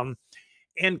Brown.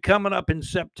 And coming up in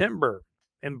September,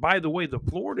 and by the way, the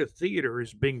Florida Theater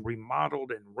is being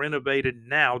remodeled and renovated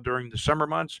now during the summer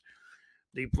months.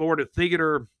 The Florida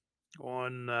Theater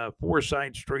on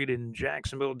Forsyth Street in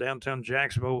Jacksonville, downtown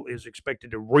Jacksonville, is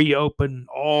expected to reopen,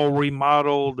 all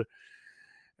remodeled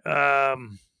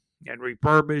and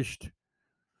refurbished.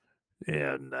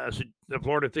 And so the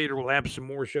Florida Theater will have some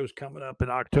more shows coming up in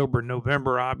October,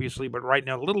 November, obviously. But right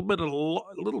now, a little bit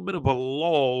of a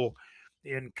lull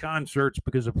in concerts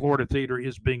because the Florida Theater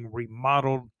is being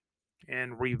remodeled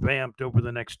and revamped over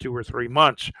the next 2 or 3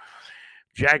 months.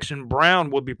 Jackson Brown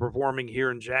will be performing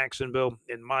here in Jacksonville,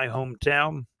 in my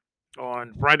hometown,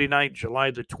 on Friday night,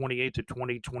 July the 28th of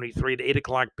 2023 at 8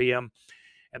 o'clock p.m.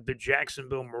 at the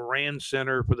Jacksonville Moran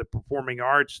Center for the Performing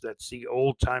Arts. That's the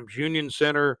Old Times Union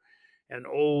Center and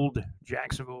Old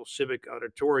Jacksonville Civic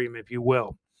Auditorium, if you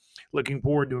will. Looking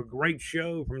forward to a great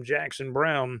show from Jackson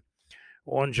Brown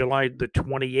on July the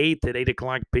 28th at 8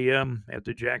 o'clock p.m. at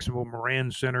the Jacksonville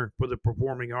Moran Center for the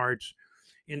Performing Arts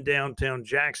in downtown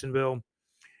Jacksonville.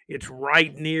 It's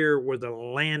right near where the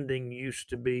landing used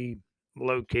to be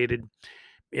located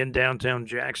in downtown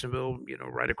Jacksonville,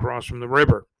 right across from the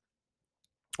river.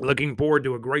 Looking forward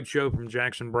to a great show from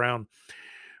Jackson Brown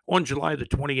on July the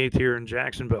 28th here in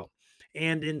Jacksonville.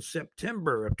 And in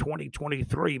September of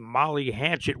 2023, Molly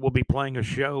Hatchet will be playing a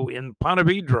show in Ponte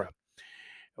Vedra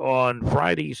on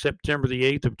Friday, September the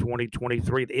 8th of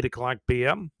 2023 at 8 o'clock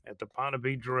p.m. at the Ponte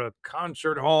Vedra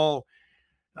Concert Hall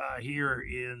here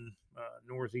in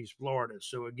Northeast Florida.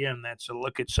 So again, that's a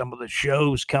look at some of the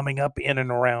shows coming up in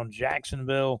and around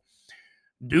Jacksonville,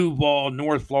 Duval,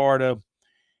 North Florida,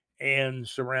 and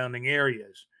surrounding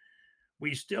areas.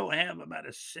 We still have about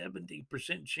a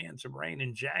 70% chance of rain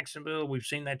in Jacksonville. We've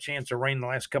seen that chance of rain the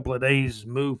last couple of days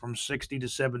move from 60 to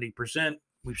 70%.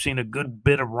 We've seen a good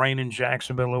bit of rain in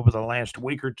Jacksonville over the last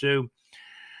week or two.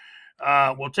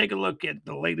 We'll take a look at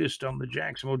the latest on the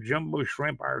Jacksonville Jumbo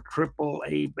Shrimp, our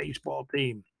AAA baseball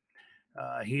team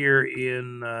here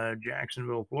in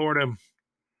Jacksonville, Florida.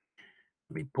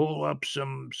 Let me pull up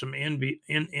some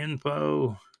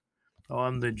info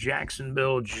on the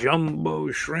Jacksonville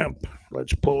Jumbo Shrimp.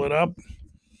 Let's pull it up.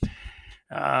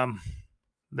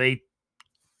 They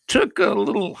took a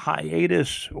little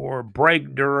hiatus or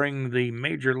break during the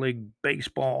Major League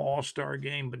Baseball All-Star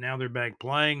game, but now they're back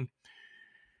playing.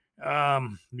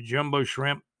 The Jumbo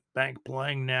Shrimp back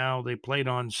playing now. They played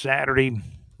on Saturday,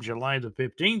 July the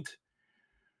 15th.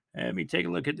 Let me take a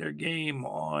look at their game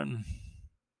on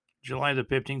July the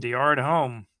 15th. They are at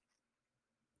home.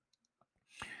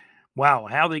 Wow,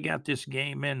 how they got this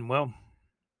game in. Well,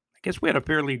 I guess we had a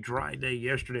fairly dry day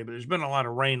yesterday, but there's been a lot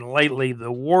of rain lately.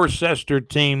 The Worcester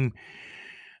team,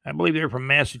 I believe they're from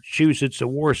Massachusetts. The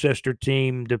Worcester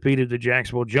team defeated the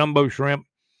Jacksonville Jumbo Shrimp.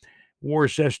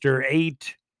 Worcester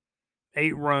 8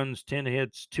 runs, 10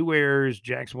 hits, 2 errors.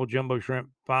 Jacksonville Jumbo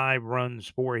Shrimp 5 runs,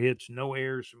 4 hits, no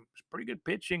errors. Some pretty good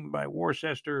pitching by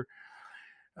Worcester.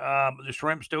 The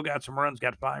Shrimp still got some runs,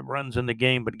 got 5 runs in the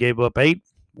game, but gave up 8.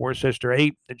 Worcester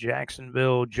 8, the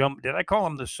Jacksonville Jump. Did I call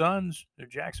them the Suns? The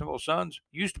Jacksonville Suns?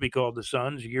 Used to be called the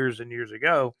Suns years and years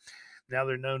ago. Now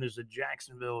they're known as the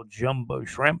Jacksonville Jumbo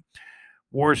Shrimp.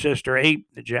 Worcester 8,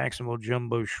 the Jacksonville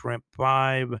Jumbo Shrimp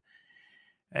 5.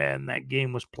 And that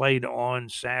game was played on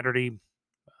Saturday,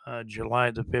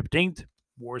 July the 15th.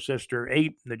 Worcester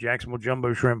 8, the Jacksonville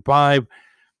Jumbo Shrimp 5.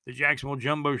 The Jacksonville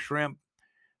Jumbo Shrimp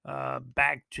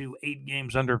back to 8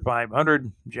 games under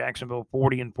 500. Jacksonville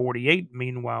 40-48.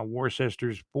 Meanwhile,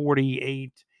 Worcester's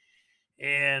 48-40.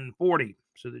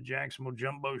 So the Jacksonville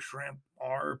Jumbo Shrimp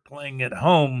are playing at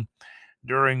home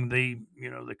during the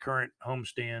current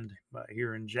homestand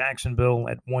here in Jacksonville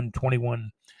at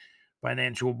 121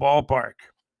 Financial Ballpark.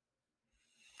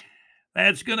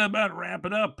 That's going to about wrap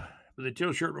it up for the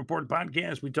Teal Shirt Report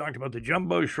podcast. We talked about the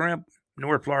Jumbo Shrimp,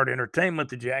 North Florida Entertainment,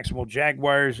 the Jacksonville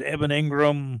Jaguars, Evan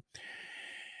Engram.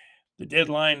 The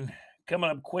deadline coming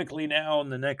up quickly now in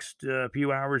the next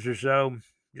few hours or so.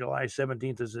 July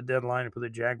 17th is the deadline for the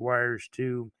Jaguars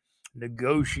to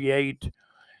negotiate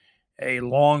a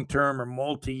long-term or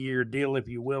multi-year deal, if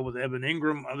you will, with Evan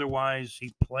Engram. Otherwise,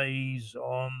 he plays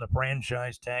on the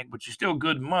franchise tag, which is still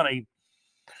good money.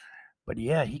 But,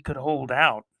 yeah, he could hold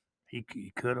out. He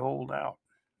could hold out.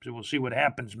 So we'll see what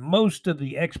happens. Most of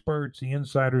the experts, the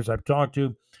insiders I've talked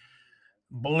to,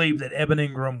 believe that Evan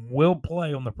Engram will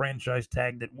play on the franchise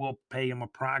tag that will pay him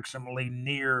approximately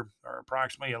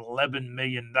 $11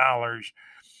 million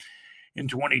in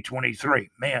 2023.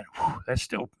 Man, that's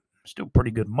still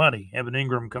pretty good money. Evan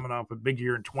Engram coming off a big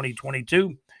year in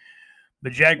 2022. The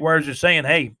Jaguars are saying,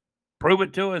 hey, prove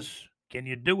it to us. Can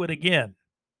you do it again?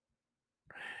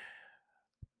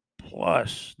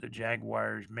 Plus, the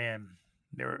Jaguars, man,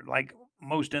 they're like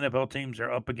most NFL teams,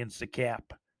 are up against the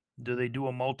cap. Do they do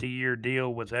a multi-year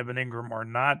deal with Evan Engram or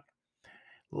not?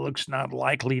 Looks not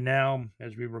likely now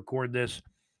as we record this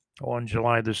on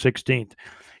July the 16th.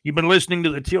 You've been listening to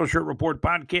the Teal Shirt Report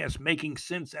podcast, making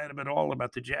sense out of it all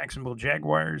about the Jacksonville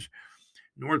Jaguars,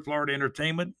 North Florida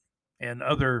entertainment, and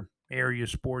other area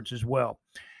sports as well.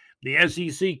 The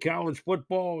SEC college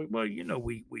football, well,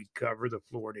 we cover the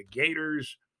Florida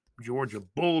Gators, Georgia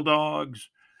Bulldogs.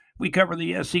 We cover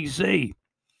the SEC.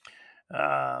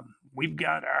 We've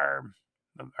got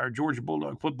our Georgia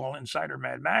Bulldog football insider,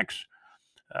 Mad Max,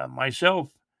 myself,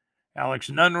 Alex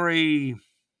Nunnery,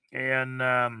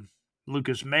 and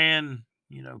Lucas Mann,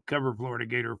 cover Florida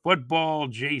Gator football.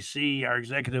 JC, our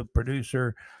executive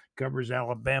producer, covers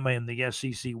Alabama in the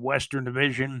SEC Western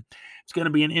Division. It's going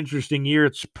to be an interesting year.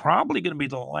 It's probably going to be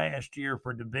the last year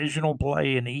for divisional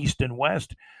play in East and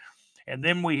West. And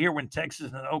then we hear when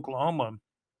Texas and Oklahoma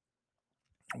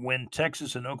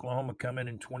come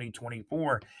in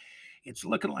 2024, it's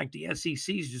looking like the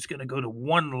SEC is just going to go to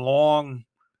one long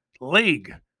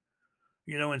league.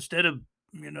 Instead of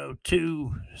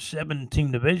two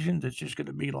 7-team divisions, it's just going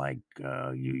to be like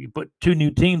you put two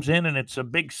new teams in, and it's a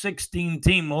big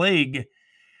 16-team league.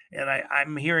 And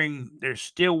I'm hearing there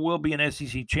still will be an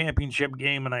SEC championship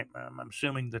game, and I'm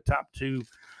assuming the top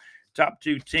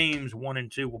two teams, 1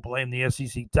 and 2, will play in the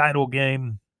SEC title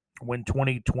game when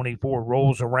 2024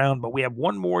 rolls around. But we have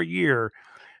one more year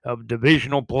of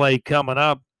divisional play coming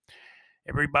up.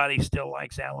 Everybody still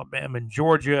likes Alabama and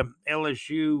Georgia.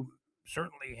 LSU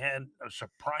certainly had a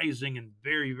surprising and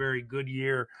very, very good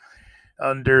year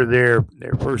under their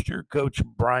first-year coach,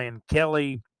 Brian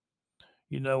Kelly.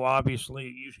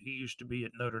 Obviously, he used to be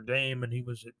at Notre Dame, and he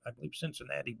was at, I believe,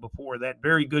 Cincinnati before that.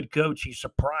 Very good coach. He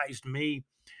surprised me.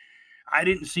 I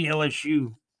didn't see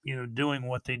LSU, doing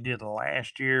what they did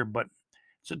last year, but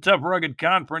it's a tough, rugged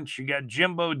conference. You got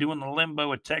Jimbo doing the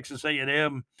limbo at Texas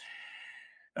A&M.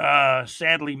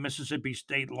 Sadly, Mississippi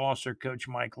State lost their coach,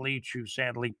 Mike Leach, who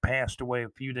sadly passed away a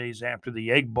few days after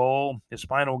the Egg Bowl, his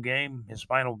final game, his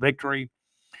final victory.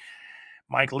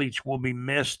 Mike Leach will be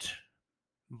missed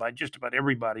by just about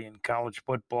everybody in college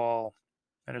football,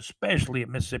 and especially at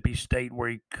Mississippi State, where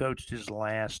he coached his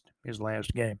last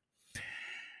game.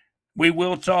 We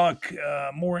will talk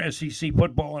more SEC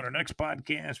football in our next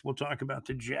podcast. We'll talk about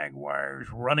the Jaguars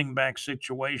running back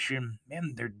situation.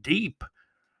 Man, they're deep.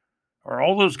 Are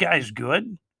all those guys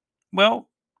good? Well,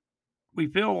 we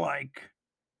feel like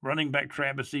running back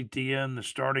Travis Etienne, the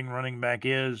starting running back,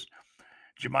 is.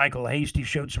 JaMychal Hasty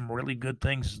showed some really good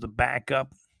things as the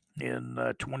backup in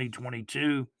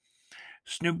 2022.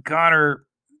 Snoop Conner,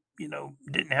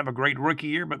 didn't have a great rookie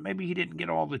year, but maybe he didn't get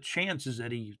all the chances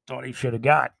that he thought he should have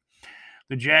got.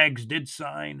 The Jags did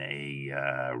sign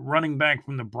a running back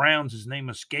from the Browns. His name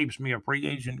escapes me, a free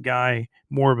agent guy,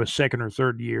 more of a second or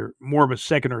third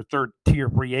tier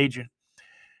free agent,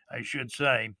 I should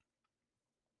say.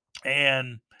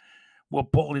 And we'll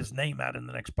pull his name out in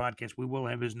the next podcast. We will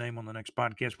have his name on the next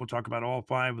podcast. We'll talk about all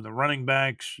 5 of the running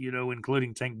backs,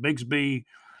 including Tank Bigsby,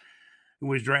 who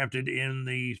was drafted in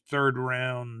the 3rd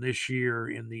round this year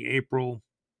in the April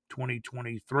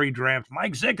 2023 draft. My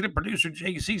executive producer,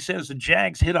 JC, says the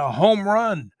Jags hit a home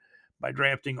run by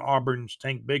drafting Auburn's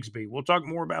Tank Bigsby. We'll talk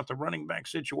more about the running back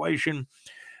situation.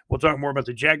 We'll talk more about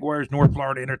the Jaguars, North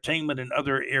Florida entertainment, and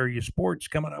other area sports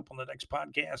coming up on the next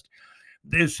podcast.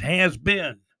 This has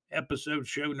been episode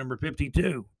show number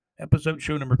 52 of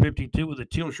the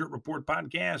Teal Shirt Report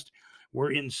podcast.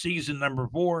 We're in season number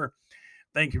 4.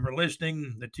 Thank you for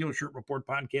listening. The Teal Shirt Report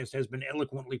podcast has been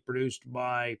eloquently produced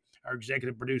by our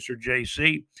executive producer,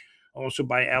 JC, also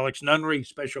by Alex Nunnery.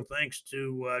 Special thanks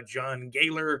to John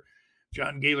Gaylor.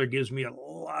 John Gaylor gives me a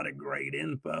lot of great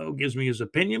info, gives me his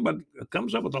opinion, but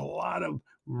comes up with a lot of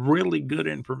really good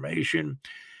information.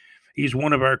 He's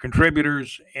one of our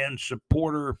contributors and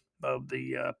supporter of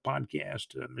the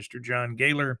podcast, Mr. John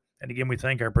Gaylor. And again, we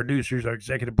thank our producers, our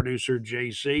executive producer,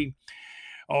 JC.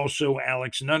 Also,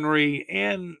 Alex Nunnery,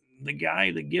 and the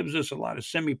guy that gives us a lot of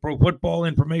semi-pro football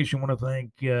information. I want to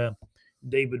thank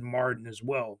David Martin as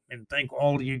well, and thank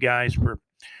all of you guys for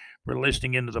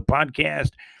listening into the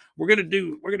podcast. We're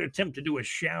gonna attempt to do a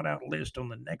shout out list on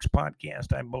the next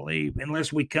podcast, I believe,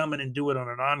 unless we come in and do it on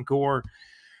an encore,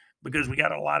 because we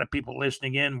got a lot of people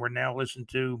listening in. We're now listened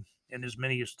to in as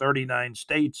many as 39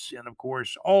 states, and of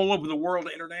course, all over the world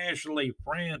internationally: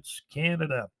 France,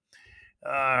 Canada,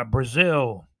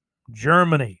 Brazil,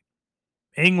 Germany,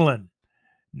 England,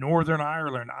 Northern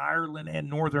Ireland, and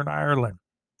Northern Ireland.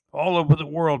 all over the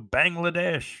world,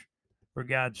 Bangladesh, for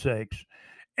God's sakes,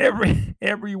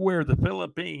 everywhere, the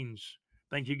Philippines.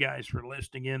 Thank you guys for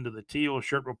listening in to the Teal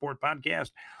Shirt Report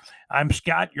podcast. I'm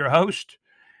Scott, your host,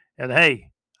 and hey,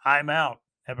 I'm out.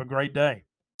 Have a great day.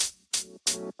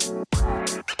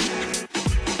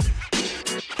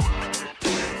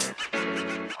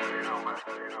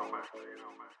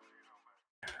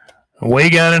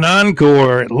 We got an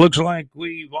encore. It looks like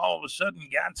we've all of a sudden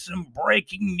got some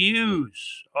breaking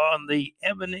news on the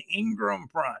Evan Engram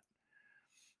front.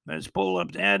 Let's pull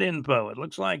up that info. It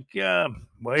looks like, well,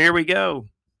 here we go.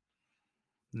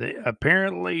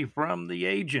 Apparently from the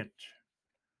agent,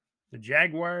 the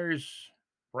Jaguars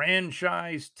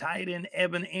franchise tight end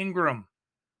Evan Engram.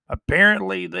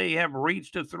 Apparently they have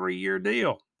reached a 3-year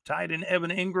deal. Tight end Evan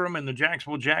Engram and the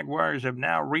Jacksonville Jaguars have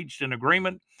now reached an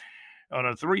agreement on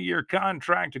a 3-year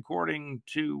contract, according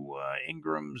to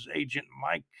Ingram's agent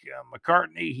Mike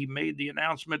McCartney. He made the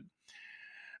announcement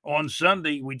on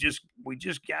Sunday. We just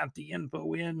got the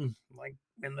info in like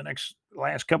in the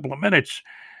last couple of minutes.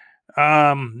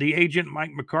 The agent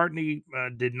Mike McCartney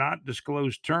did not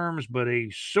disclose terms, but a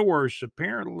source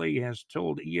apparently has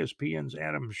told ESPN's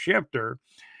Adam Schefter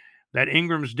that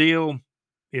Ingram's deal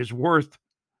is worth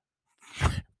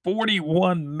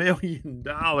 $41 million.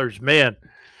 Man,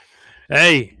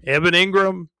 hey, Evan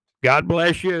Engram, God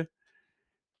bless you.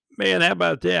 Man, how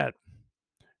about that?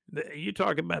 You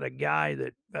talk about a guy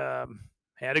that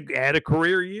had a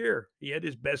career year. He had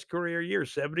his best career year,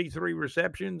 73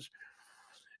 receptions,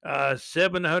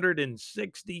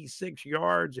 766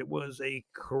 yards. It was a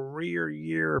career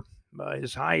year,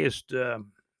 his highest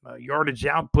yardage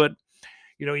output.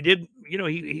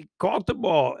 He caught the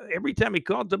ball. Every time he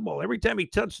caught the ball, every time he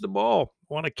touched the ball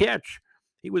on a catch,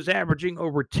 he was averaging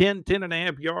over 10 and a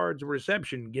half yards of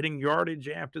reception, getting yardage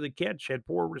after the catch, had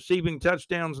 4 receiving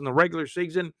touchdowns in the regular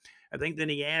season. I think then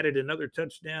he added another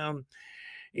touchdown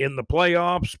in the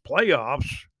playoffs.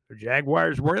 The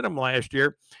Jaguars were in them last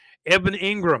year. Evan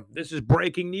Engram, this is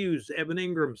breaking news. Evan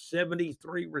Engram,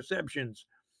 73 receptions,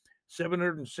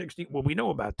 760. Well, we know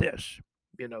about this.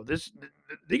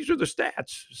 These are the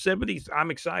stats. 70. I'm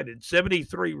excited.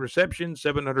 73 receptions,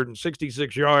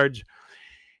 766 yards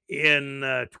in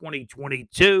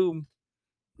 2022.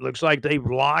 Looks like they've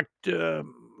locked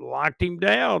him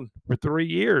down for 3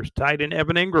 years. Tight end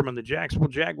Evan Engram and the Jacksonville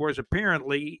Jaguars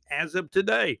apparently, as of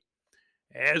today,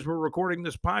 as we're recording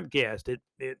this podcast,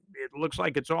 it looks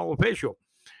like it's all official.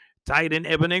 Tight end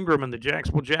Evan Engram and the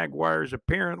Jacksonville Jaguars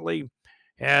apparently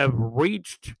have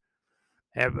reached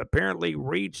an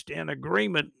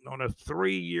agreement on a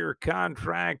 3-year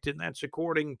contract, and that's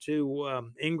according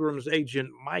to Ingram's agent,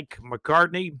 Mike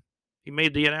McCartney. He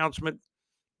made the announcement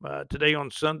today on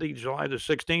Sunday, July the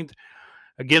 16th.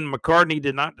 Again, McCartney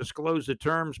did not disclose the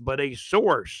terms, but a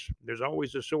source, there's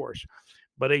always a source,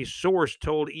 but a source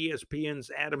told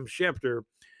ESPN's Adam Schefter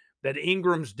that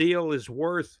Ingram's deal is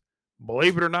worth,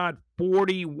 believe it or not,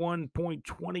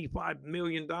 $41.25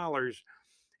 million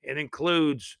and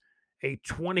includes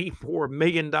 $24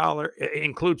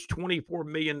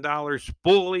 million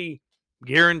fully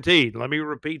guaranteed. Let me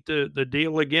repeat the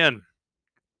deal again.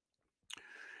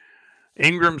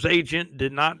 Ingram's agent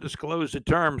did not disclose the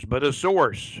terms, but a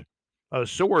source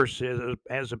has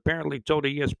apparently told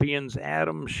ESPN's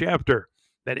Adam Schefter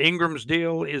that Ingram's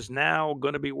deal is now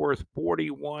going to be worth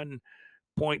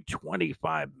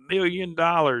 $41.25 million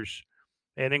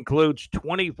and includes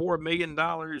 $24 million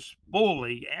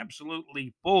fully,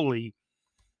 absolutely fully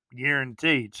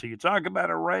guaranteed. So you talk about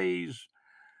a raise,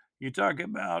 you talk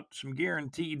about some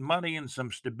guaranteed money and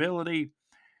some stability.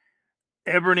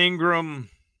 Evan Engram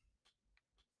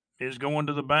is going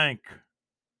to the bank.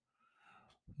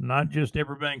 Not just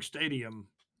Everbank Stadium.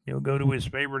 He'll go to his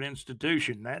favorite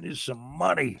institution. That is some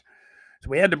money. So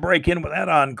we had to break in with that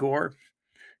encore.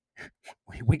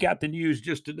 We got the news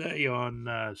just today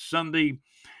on Sunday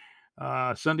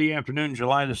afternoon,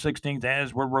 July the 16th,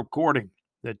 as we're recording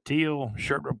the Teal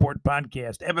Shirt Report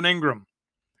podcast. Evan Engram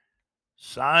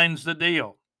signs the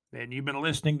deal. And you've been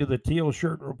listening to the Teal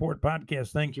Shirt Report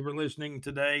podcast. Thank you for listening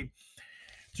today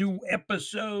to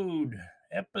episode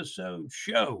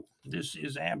show. This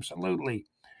is absolutely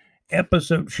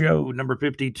episode show number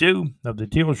 52 of the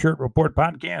Teal Shirt Report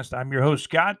podcast. I'm your host,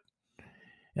 Scott,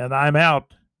 and I'm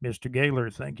out. Mr.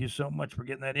 Gaylor, thank you so much for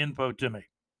getting that info to me.